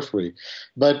on the periphery.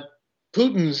 But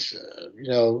Putin's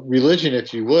religion,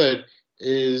 if you would,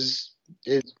 is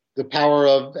the power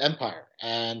of empire.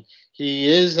 And he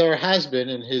is, or has been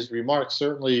in his remarks,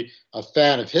 certainly a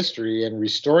fan of history and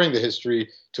restoring the history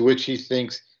to which he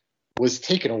thinks was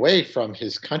taken away from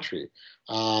his country.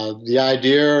 The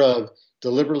idea of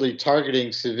deliberately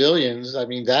targeting civilians, I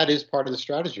mean, that is part of the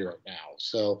strategy right now.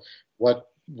 So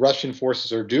what Russian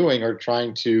forces are doing are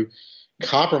trying to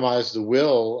compromise the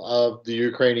will of the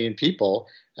Ukrainian people,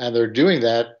 and they're doing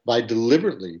that by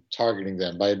deliberately targeting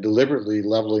them, by deliberately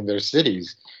leveling their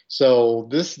cities. So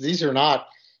these are not,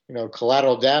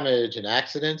 collateral damage and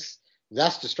accidents.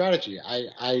 That's the strategy.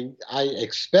 I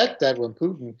expect that when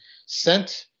Putin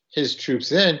sent his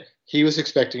troops in, he was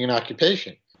expecting an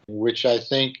occupation, which I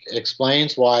think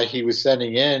explains why he was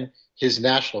sending in his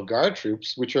National Guard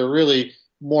troops, which are really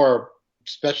more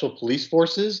special police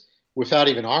forces without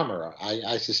even armor.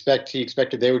 I suspect he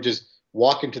expected they would just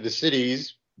walk into the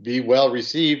cities, be well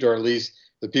received, or at least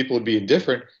the people would be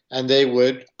indifferent, and they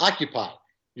would occupy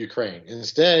Ukraine.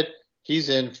 Instead, he's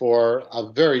in for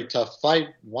a very tough fight,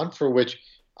 one for which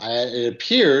it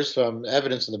appears from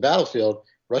evidence in the battlefield,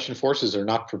 Russian forces are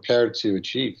not prepared to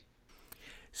achieve.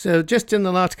 So just in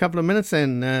the last couple of minutes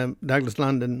then, Douglas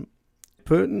London,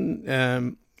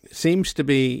 Putin seems to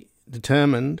be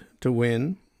determined to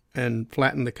win and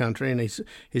flatten the country, and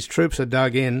his troops are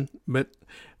dug in, but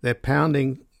they're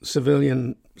pounding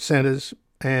civilian centers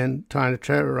and trying to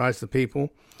terrorize the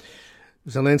people.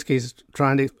 Zelensky's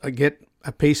trying to get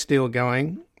a peace deal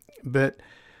going, but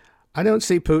I don't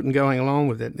see Putin going along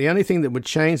with it. The only thing that would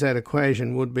change that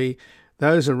equation would be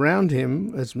those around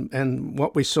him, and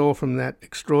what we saw from that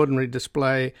extraordinary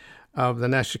display of the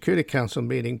National Security Council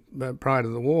meeting prior to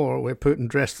the war, where Putin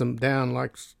dressed them down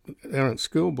like errant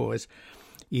schoolboys.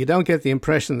 You don't get the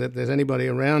impression that there's anybody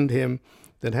around him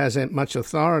that has much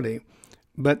authority.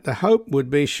 But the hope would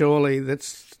be surely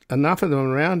that enough of them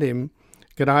around him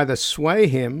could either sway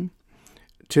him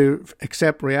to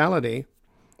accept reality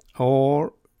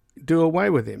or do away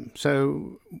with him.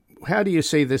 So how do you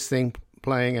see this thing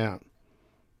playing out?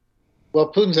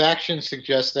 Well, Putin's actions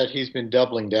suggest that he's been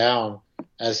doubling down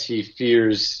as he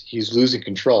fears he's losing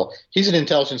control. He's an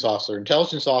intelligence officer.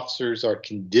 Intelligence officers are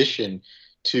conditioned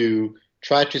to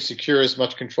try to secure as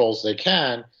much control as they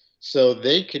can so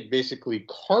they could basically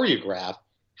choreograph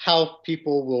how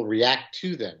people will react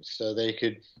to them, so they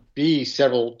could be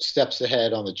several steps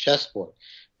ahead on the chessboard.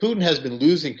 Putin has been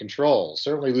losing control,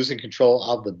 certainly losing control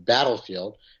of the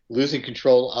battlefield, losing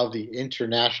control of the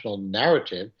international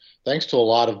narrative, thanks to a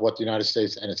lot of what the United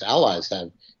States and its allies have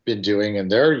been doing in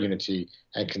their unity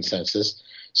and consensus.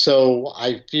 So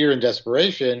I fear in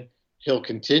desperation he'll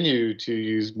continue to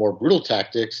use more brutal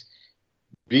tactics,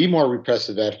 be more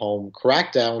repressive at home,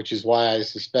 crack down, which is why I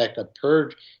suspect a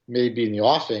purge may be in the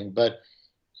offing. But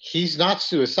he's not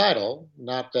suicidal,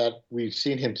 not that we've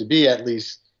seen him to be, at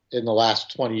least in the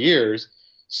last 20 years.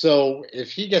 So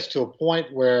if he gets to a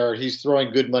point where he's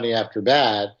throwing good money after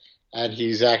bad and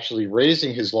he's actually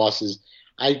raising his losses,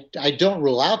 I don't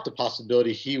rule out the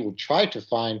possibility he will try to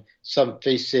find some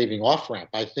face-saving off-ramp.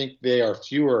 I think they are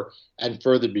fewer and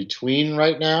further between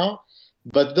right now.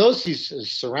 But those he's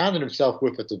surrounded himself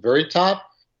with at the very top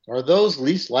are those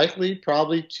least likely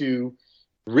probably to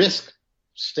risk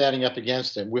standing up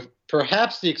against him, with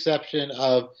perhaps the exception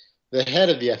of the head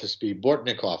of the FSB,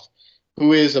 Bortnikov,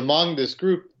 who is among this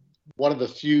group one of the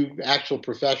few actual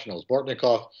professionals.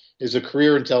 Bortnikov is a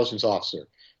career intelligence officer.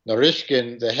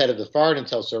 Naryshkin, the head of the Foreign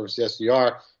Intelligence Service, the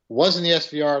SVR, was in the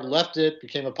SVR, left it,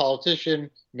 became a politician,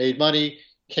 made money,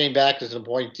 came back as an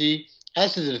appointee,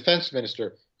 as is the defense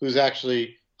minister, who's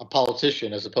actually a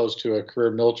politician as opposed to a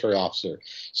career military officer.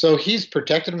 So he's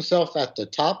protected himself at the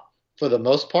top for the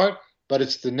most part, but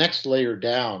it's the next layer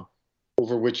down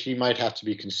over which he might have to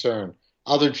be concerned.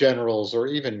 Other generals, or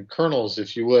even colonels,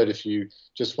 if you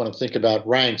just want to think about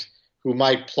ranks, who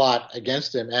might plot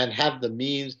against him and have the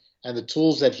means and the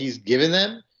tools that he's given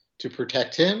them to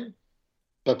protect him,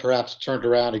 but perhaps turned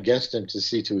around against him to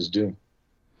see to his doom.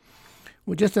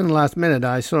 Well, just in the last minute,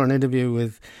 I saw an interview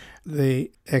with the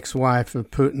ex-wife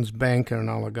of Putin's banker and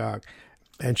oligarch,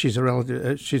 and she's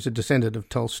a descendant of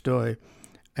Tolstoy,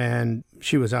 and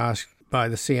she was asked by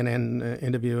the CNN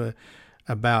interviewer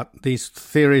about these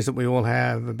theories that we all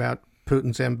have about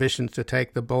Putin's ambitions to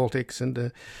take the Baltics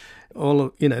and all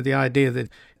of, the idea that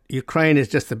Ukraine is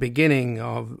just the beginning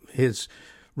of his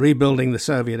rebuilding the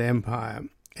Soviet empire.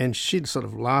 And she'd sort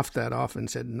of laughed that off and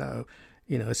said, no,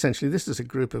 essentially this is a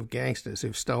group of gangsters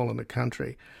who've stolen the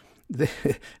country.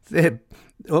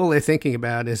 All they're thinking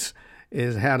about is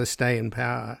how to stay in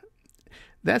power.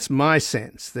 That's my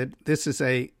sense, that this is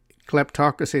a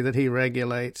kleptocracy that he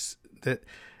regulates, that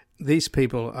these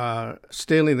people are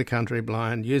stealing the country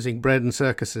blind, using bread and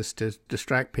circuses to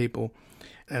distract people.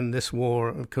 And this war,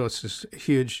 of course, is a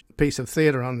huge piece of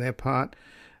theater on their part,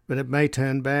 but it may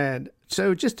turn bad.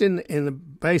 So just in the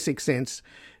basic sense,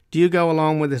 do you go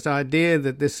along with this idea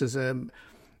that this is the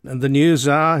new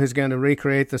Tsar who's going to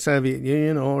recreate the Soviet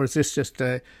Union, or is this just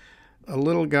a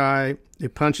little guy who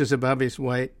punches above his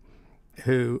weight,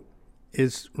 who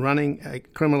is running a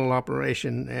criminal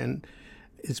operation and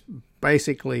is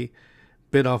basically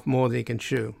bit off more than he can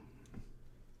chew?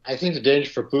 I think the danger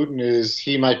for Putin is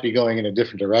he might be going in a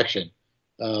different direction.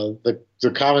 The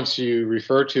comments you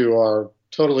refer to are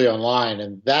totally online,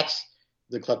 and that's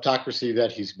the kleptocracy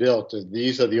that he's built.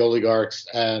 These are the oligarchs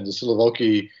and the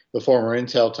Silovoki, the former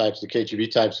Intel types, the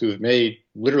KGB types, who have made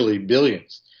literally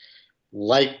billions.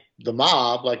 Like the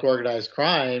mob, like organized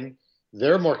crime,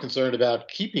 they're more concerned about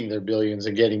keeping their billions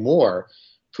and getting more.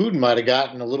 Putin might have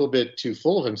gotten a little bit too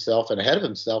full of himself and ahead of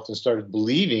himself and started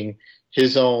believing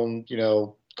his own,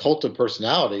 cult of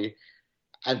personality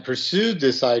and pursued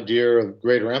this idea of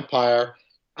greater empire,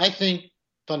 I think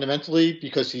fundamentally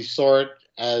because he saw it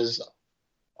as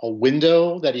a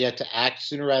window that he had to act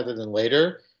sooner rather than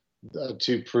later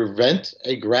to prevent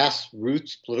a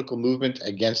grassroots political movement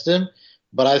against him.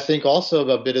 But I think also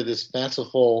a bit of this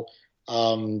fanciful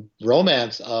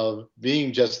romance of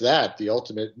being just that, the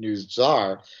ultimate new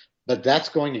czar. But that's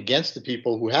going against the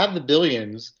people who have the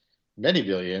billions, many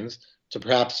billions, to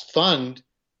perhaps fund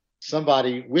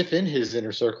somebody within his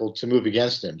inner circle to move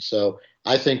against him. So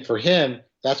I think for him,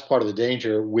 that's part of the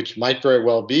danger, which might very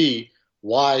well be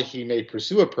why he may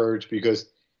pursue a purge,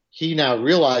 because he now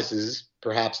realizes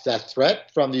perhaps that threat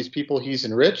from these people he's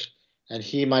enriched, and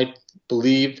he might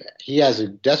believe he has a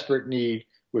desperate need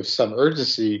with some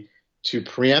urgency to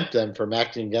preempt them from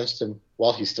acting against him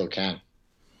while he still can.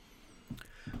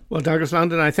 Well, Douglas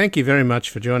London, I thank you very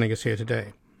much for joining us here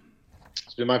today.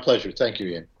 It's been my pleasure. Thank you,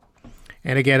 Ian.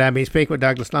 And again, I've been speaking with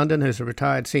Douglas London, who's a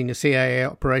retired senior CIA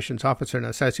operations officer and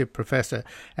associate professor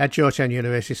at Georgetown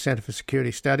University Center for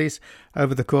Security Studies.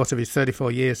 Over the course of his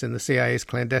 34 years in the CIA's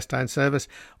clandestine service,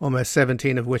 almost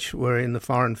 17 of which were in the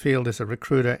foreign field as a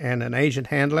recruiter and an agent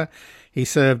handler, he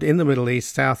served in the Middle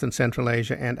East, South and Central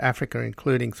Asia, and Africa,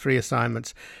 including 3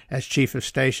 assignments as Chief of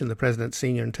Station, the President's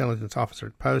Senior Intelligence Officer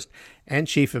at Post, and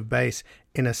Chief of Base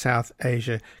in a South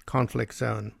Asia conflict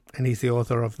zone. And he's the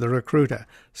author of The Recruiter,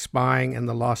 Spying and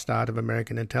the Lost Art of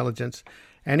American Intelligence.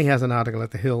 And he has an article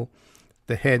at The Hill,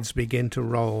 The Heads Begin to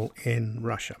Roll in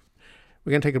Russia. We're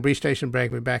going to take a brief station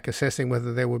break. We're back assessing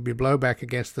whether there would be blowback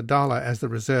against the dollar as the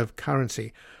reserve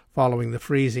currency following the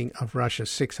freezing of Russia's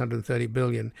 $630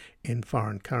 billion in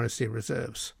foreign currency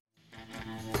reserves.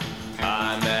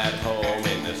 I'm at home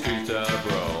in the streets of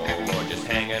Rome, or just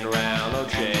hanging around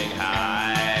old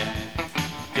Shanghai.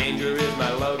 Danger is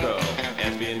my logo,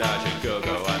 espionage and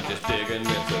go-go. I'm just digging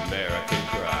this American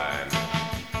crime.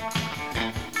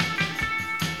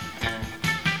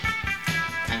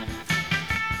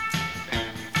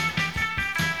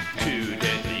 Two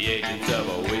deadly agents of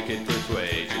a wicked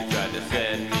persuasion tried to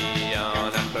send me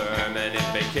on a permanent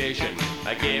vacation.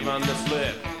 I gave on the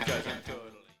slip, 'cause I'm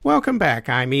totally... Welcome back.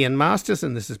 I'm Ian Masters,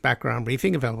 and this is Background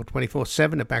Briefing, available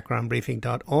 24/7 at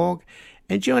backgroundbriefing.org.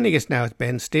 And joining us now is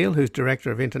Ben Steele, who's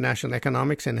Director of International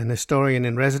Economics and an historian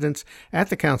in residence at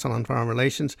the Council on Foreign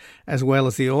Relations, as well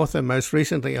as the author, most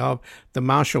recently, of The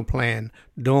Marshall Plan,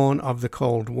 Dawn of the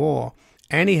Cold War.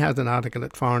 And he has an article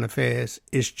at Foreign Affairs,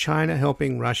 Is China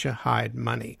Helping Russia Hide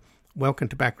Money? Welcome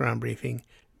to Background Briefing,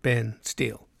 Ben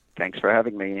Steele. Thanks for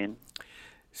having me, Ian.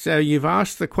 So you've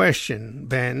asked the question,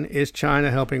 Ben, is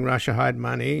China helping Russia hide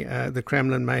money? The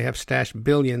Kremlin may have stashed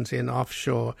billions in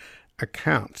offshore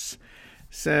accounts.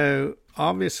 So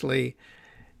obviously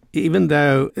even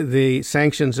though the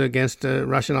sanctions against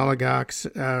Russian oligarchs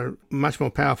are much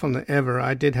more powerful than ever,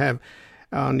 I did have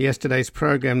on yesterday's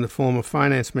program the former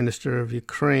finance minister of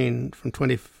Ukraine from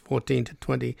 2014 to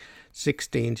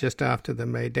 2016, just after the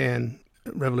Maidan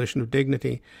Revolution of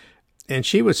Dignity. And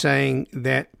she was saying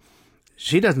that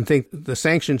she doesn't think the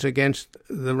sanctions against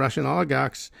the Russian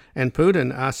oligarchs and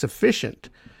Putin are sufficient.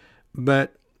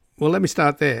 But, well, let me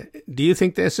start there. Do you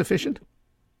think they're sufficient?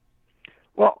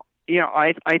 Well,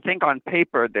 I think on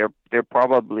paper they're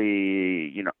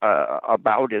probably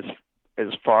about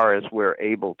as far as we're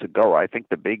able to go. I think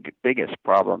the biggest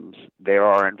problems there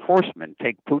are enforcement.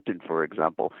 Take Putin, for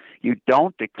example. You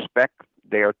don't expect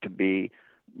there to be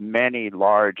many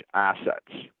large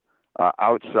assets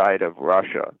outside of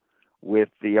Russia with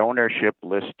the ownership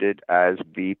listed as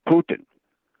v. Putin.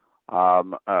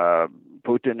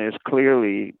 Putin is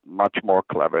clearly much more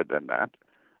clever than that.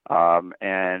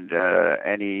 And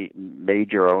any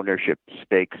major ownership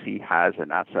stakes he has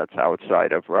in assets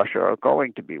outside of Russia are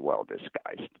going to be well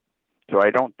disguised. So I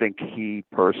don't think he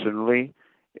personally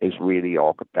is really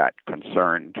all that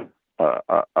concerned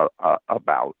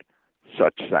about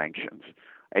such sanctions.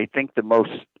 I think the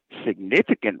most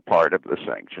significant part of the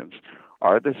sanctions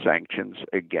are the sanctions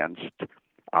against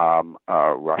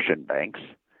Russian banks.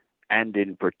 And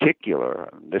in particular,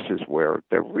 this is where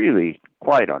they're really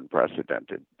quite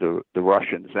unprecedented, the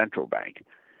Russian central bank.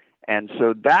 And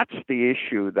so that's the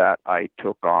issue that I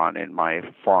took on in my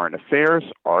Foreign Affairs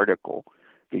article,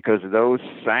 because those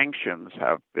sanctions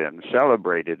have been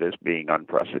celebrated as being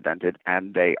unprecedented,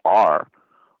 and they are.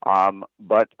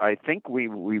 But I think we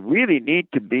really need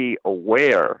to be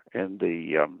aware in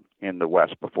the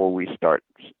West before we start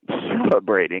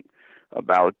celebrating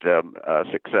about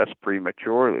success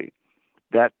prematurely,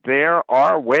 that there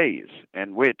are ways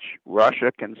in which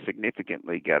Russia can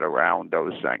significantly get around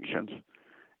those sanctions.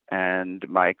 And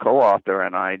my co-author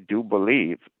and I do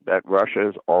believe that Russia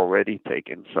has already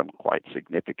taken some quite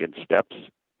significant steps,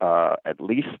 at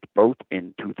least both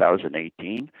in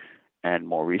 2018 and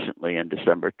more recently in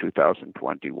December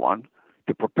 2021,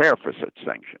 to prepare for such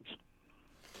sanctions.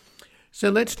 So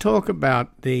let's talk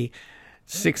about the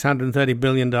 $630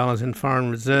 billion in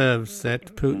foreign reserves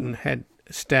that Putin had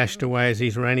stashed away as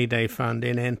his rainy day fund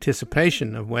in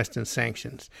anticipation of Western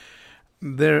sanctions.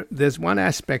 There's one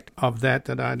aspect of that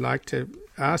I'd like to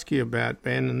ask you about,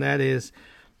 Ben, and that is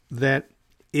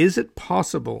it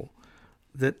possible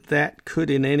that could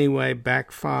in any way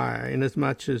backfire, in as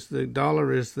much as the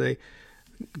dollar is the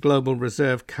global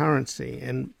reserve currency?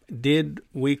 And did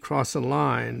we cross a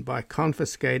line by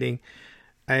confiscating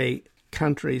a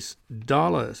country's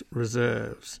dollar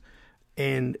reserves?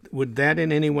 And would that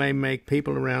in any way make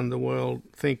people around the world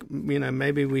think,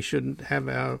 maybe we shouldn't have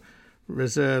our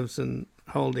reserves and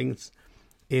holdings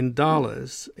in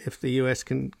dollars if the U.S.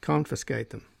 can confiscate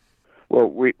them? Well,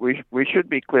 we should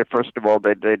be clear. First of all,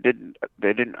 they didn't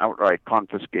outright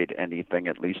confiscate anything,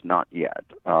 at least not yet.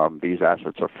 These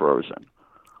assets are frozen,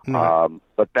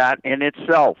 but that in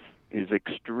itself is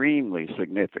extremely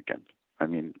significant. I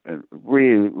mean,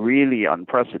 really, really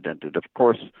unprecedented. Of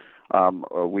course,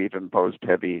 we've imposed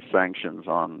heavy sanctions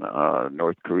on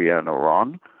North Korea and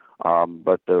Iran,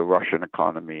 but the Russian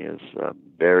economy is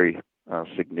very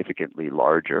significantly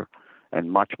larger and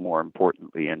much more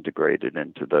importantly integrated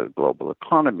into the global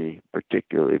economy,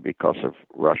 particularly because of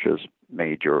Russia's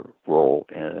major role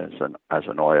as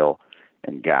an oil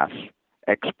and gas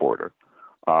exporter.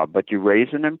 But you raise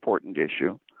an important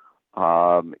issue.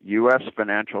 U.S.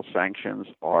 financial sanctions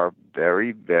are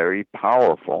very, very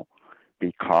powerful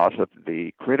because of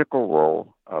the critical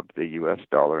role of the U.S.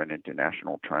 dollar in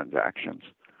international transactions.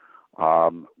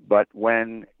 But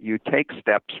when you take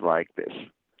steps like this,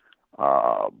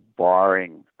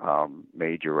 barring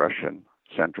major Russian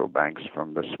central banks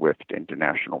from the SWIFT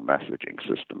international messaging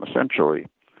system, essentially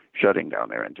shutting down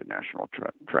their international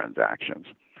transactions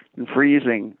and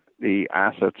freezing the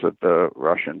assets of the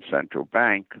Russian central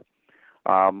bank,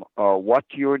 what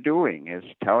you're doing is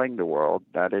telling the world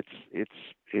that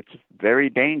it's very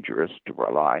dangerous to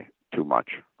rely too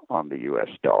much on the U.S.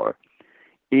 dollar.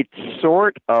 It's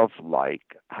sort of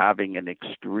like having an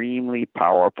extremely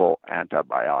powerful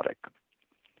antibiotic,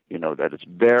 that is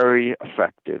very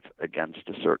effective against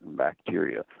a certain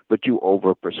bacteria, but you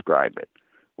overprescribe it.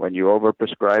 When you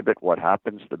overprescribe it, what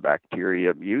happens? The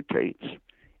bacteria mutates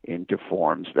into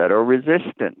forms that are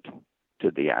resistant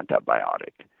to the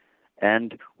antibiotic.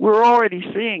 And we're already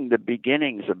seeing the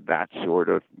beginnings of that sort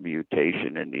of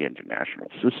mutation in the international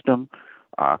system.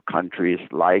 Countries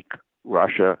like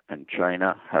Russia and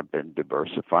China have been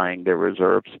diversifying their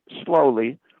reserves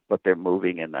slowly, but they're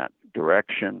moving in that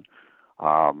direction.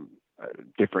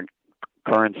 Different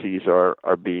currencies are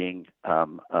being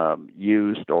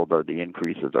used, although the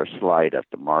increases are slight at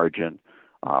the margin,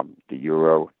 the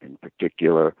euro in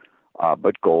particular.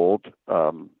 But gold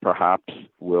perhaps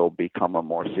will become a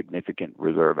more significant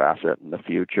reserve asset in the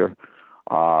future.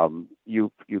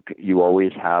 You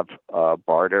always have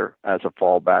barter as a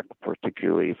fallback,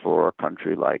 particularly for a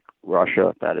country like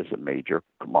Russia that is a major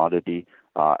commodity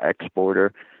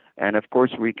exporter. And of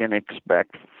course, we can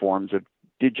expect forms of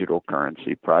digital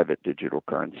currency, private digital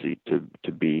currency,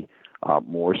 to be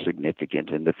more significant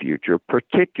in the future,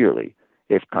 particularly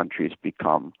if countries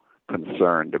become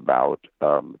concerned about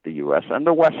the U.S. and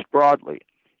the West broadly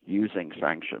using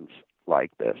sanctions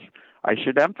like this. I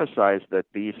should emphasize that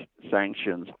these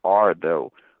sanctions are,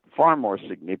 though, far more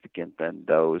significant than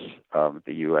those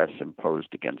the U.S.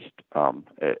 imposed against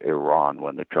Iran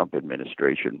when the Trump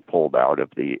administration pulled out of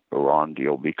the Iran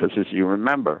deal, because, as you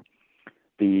remember,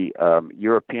 the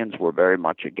Europeans were very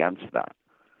much against that.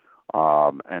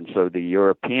 And so the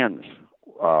Europeans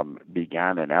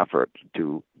began an effort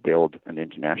to build an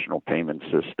international payment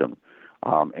system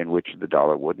in which the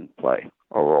dollar wouldn't play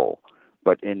a role.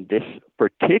 But in this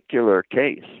particular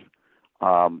case,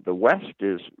 the West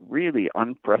is really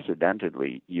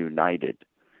unprecedentedly united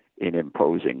in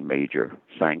imposing major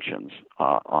sanctions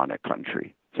on a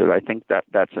country. So I think that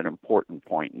that's an important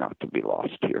point not to be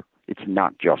lost here. It's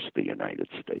not just the United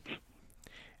States.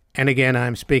 And again,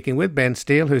 I'm speaking with Ben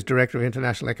Steele, who's Director of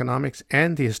International Economics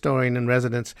and the historian in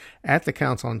residence at the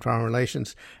Council on Foreign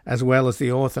Relations, as well as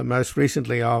the author most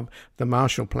recently of The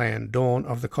Marshall Plan, Dawn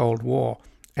of the Cold War.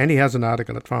 And he has an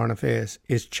article at Foreign Affairs,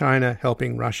 Is China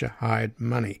Helping Russia Hide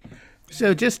Money?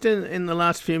 So just in the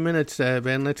last few minutes,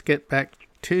 Ben, let's get back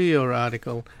to your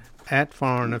article at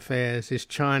Foreign Affairs, Is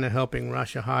China Helping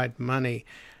Russia Hide Money?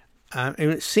 And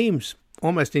it seems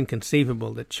almost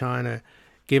inconceivable that China,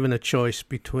 given a choice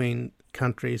between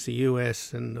countries, the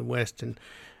US and the West and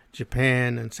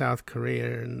Japan and South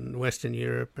Korea and Western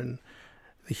Europe, and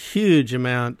the huge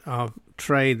amount of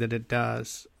trade that it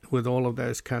does with all of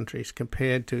those countries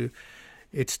compared to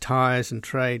its ties and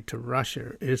trade to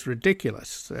Russia, is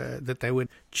ridiculous that they would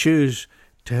choose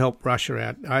to help Russia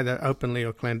out, either openly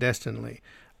or clandestinely.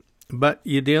 But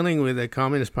you're dealing with a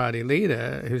Communist Party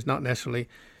leader who's not necessarily,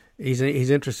 he's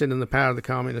interested in the power of the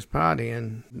Communist Party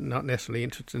and not necessarily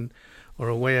interested or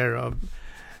aware of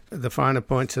the finer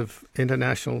points of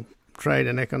international trade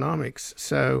and economics.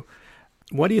 So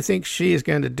what do you think she is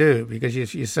going to do? Because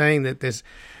you're saying that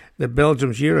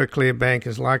Belgium's Euroclear Bank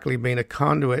has likely been a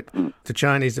conduit the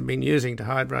Chinese have been using to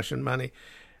hide Russian money.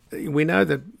 We know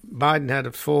that Biden had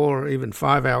a 4 or even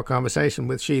 5-hour conversation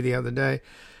with Xi the other day.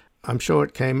 I'm sure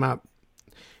it came up.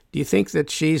 Do you think that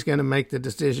Xi's going to make the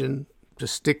decision to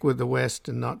stick with the West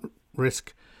and not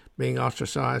risk being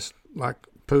ostracized like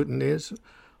Putin is?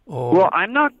 Or... Well,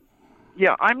 I'm not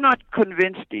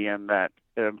convinced, Ian, that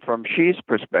from Xi's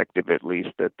perspective at least,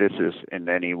 that this is in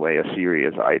any way a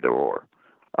serious either-or.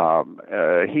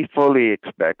 He fully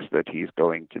expects that he's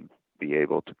going to be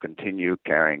able to continue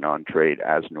carrying on trade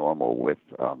as normal with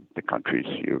the countries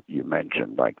you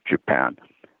mentioned, like Japan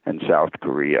and South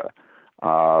Korea.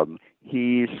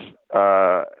 He's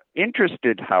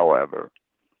interested, however,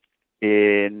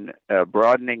 in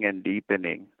broadening and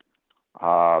deepening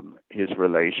his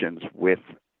relations with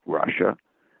Russia,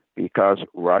 because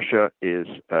Russia is,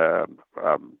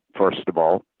 first of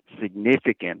all,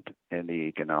 significant in the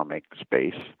economic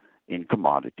space in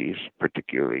commodities,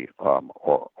 particularly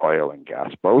oil and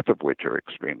gas, both of which are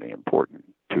extremely important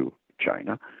to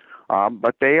China.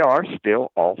 But they are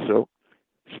still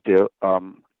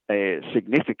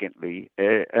significantly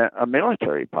a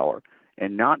military power,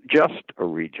 and not just a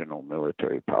regional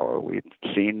military power. We've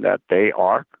seen that they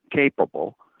are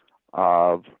capable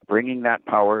of bringing that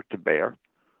power to bear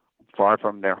far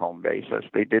from their home base, as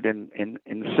they did in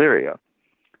Syria.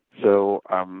 So,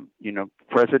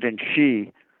 President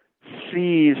Xi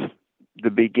sees the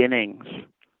beginnings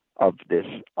of this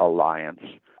alliance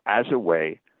as a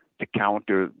way to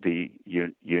counter the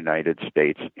United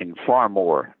States in far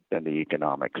more than the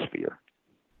economic sphere.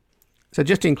 So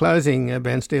just in closing,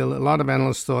 Ben Steele, a lot of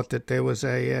analysts thought that there was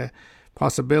a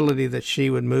possibility that Xi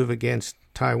would move against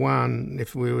Taiwan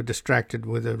if we were distracted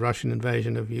with a Russian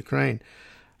invasion of Ukraine.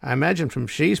 I imagine from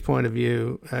Xi's point of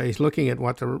view, he's looking at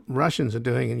what the Russians are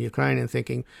doing in Ukraine and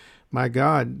thinking, my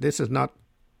God, this is not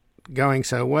going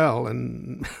so well,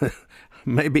 and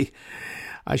maybe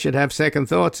I should have second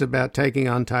thoughts about taking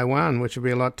on Taiwan, which would be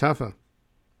a lot tougher.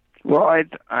 Well,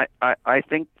 I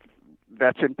think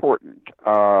that's important.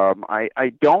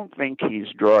 I don't think he's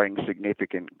drawing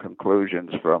significant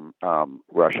conclusions from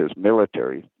Russia's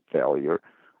military failure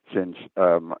since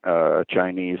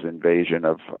Chinese invasion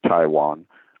of Taiwan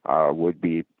would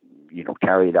be,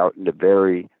 carried out in a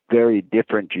very, very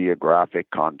different geographic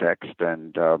context,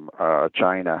 and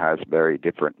China has very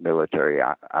different military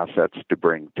assets to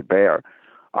bring to bear.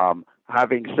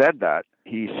 Having said that,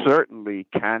 he certainly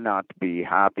cannot be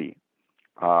happy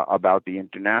about the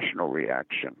international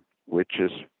reaction, which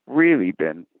has really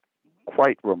been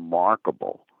quite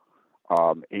remarkable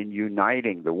in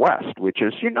uniting the West, which,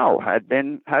 as you know, had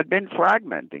been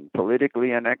fragmenting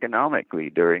politically and economically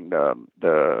during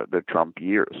the Trump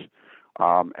years.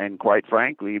 And quite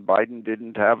frankly, Biden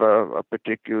didn't have a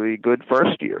particularly good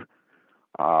first year.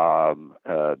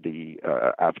 The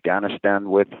Afghanistan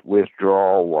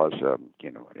withdrawal was, a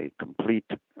complete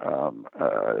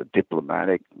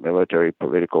diplomatic, military,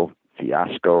 political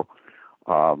fiasco.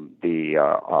 The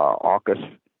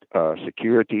AUKUS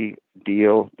security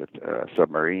deal, the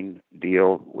submarine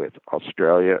deal with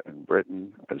Australia and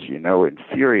Britain, as you know,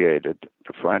 infuriated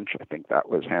the French. I think that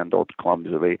was handled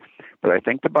clumsily. But I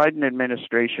think the Biden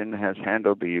administration has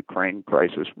handled the Ukraine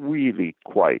crisis really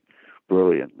quite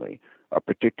brilliantly,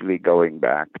 particularly going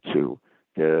back to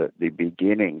the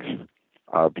beginnings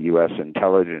of U.S.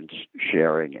 intelligence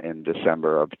sharing in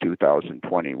December of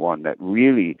 2021 that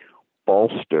really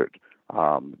bolstered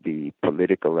the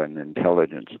political and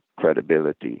intelligence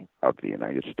credibility of the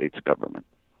United States government.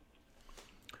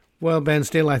 Well, Ben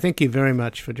Steele, I thank you very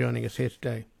much for joining us here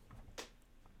today.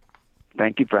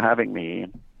 Thank you for having me,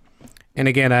 Ian. And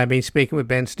again, I've been speaking with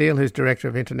Ben Steele, who's Director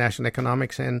of International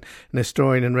Economics and an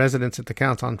historian in residence at the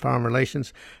Council on Foreign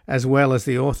Relations, as well as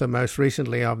the author most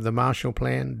recently of The Marshall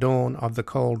Plan, Dawn of the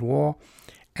Cold War.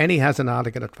 And he has an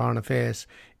article at Foreign Affairs,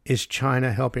 Is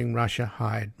China Helping Russia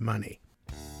Hide Money?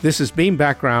 This has been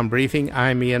Background Briefing.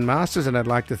 I'm Ian Masters, and I'd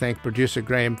like to thank producer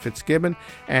Graham Fitzgibbon.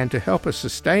 And to help us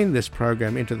sustain this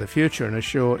program into the future and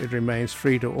assure it remains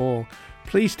free to all,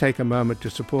 please take a moment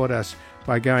to support us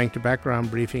by going to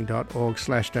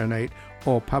backgroundbriefing.org/donate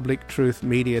or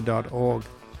publictruthmedia.org,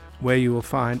 where you will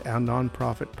find our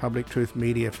non-profit Public Truth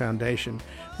Media Foundation,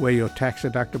 where your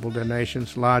tax-deductible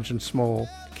donations, large and small,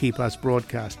 keep us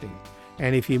broadcasting.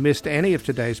 And if you missed any of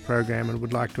today's program and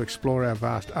would like to explore our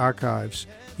vast archives,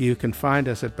 you can find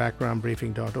us at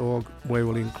backgroundbriefing.org, where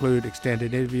we'll include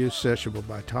extended interviews searchable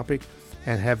by topic,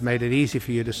 and have made it easy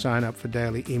for you to sign up for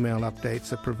daily email updates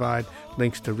that provide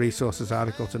links to resources,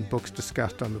 articles, and books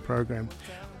discussed on the program.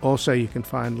 Also, you can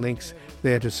find links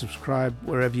there to subscribe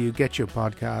wherever you get your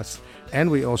podcasts, and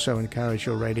we also encourage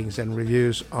your ratings and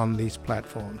reviews on these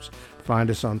platforms. Find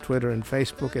us on Twitter and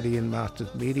Facebook at Ian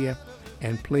Masters Media,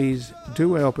 and please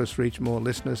do help us reach more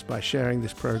listeners by sharing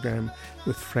this program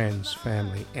with friends,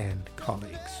 family, and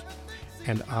colleagues.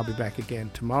 And I'll be back again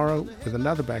tomorrow with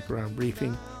another Background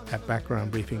Briefing at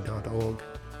backgroundbriefing.org.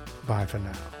 Bye for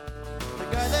now. The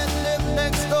guy that lived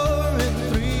next door in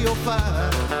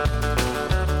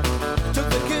 305 took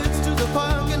the kids to the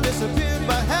park and disappeared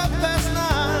by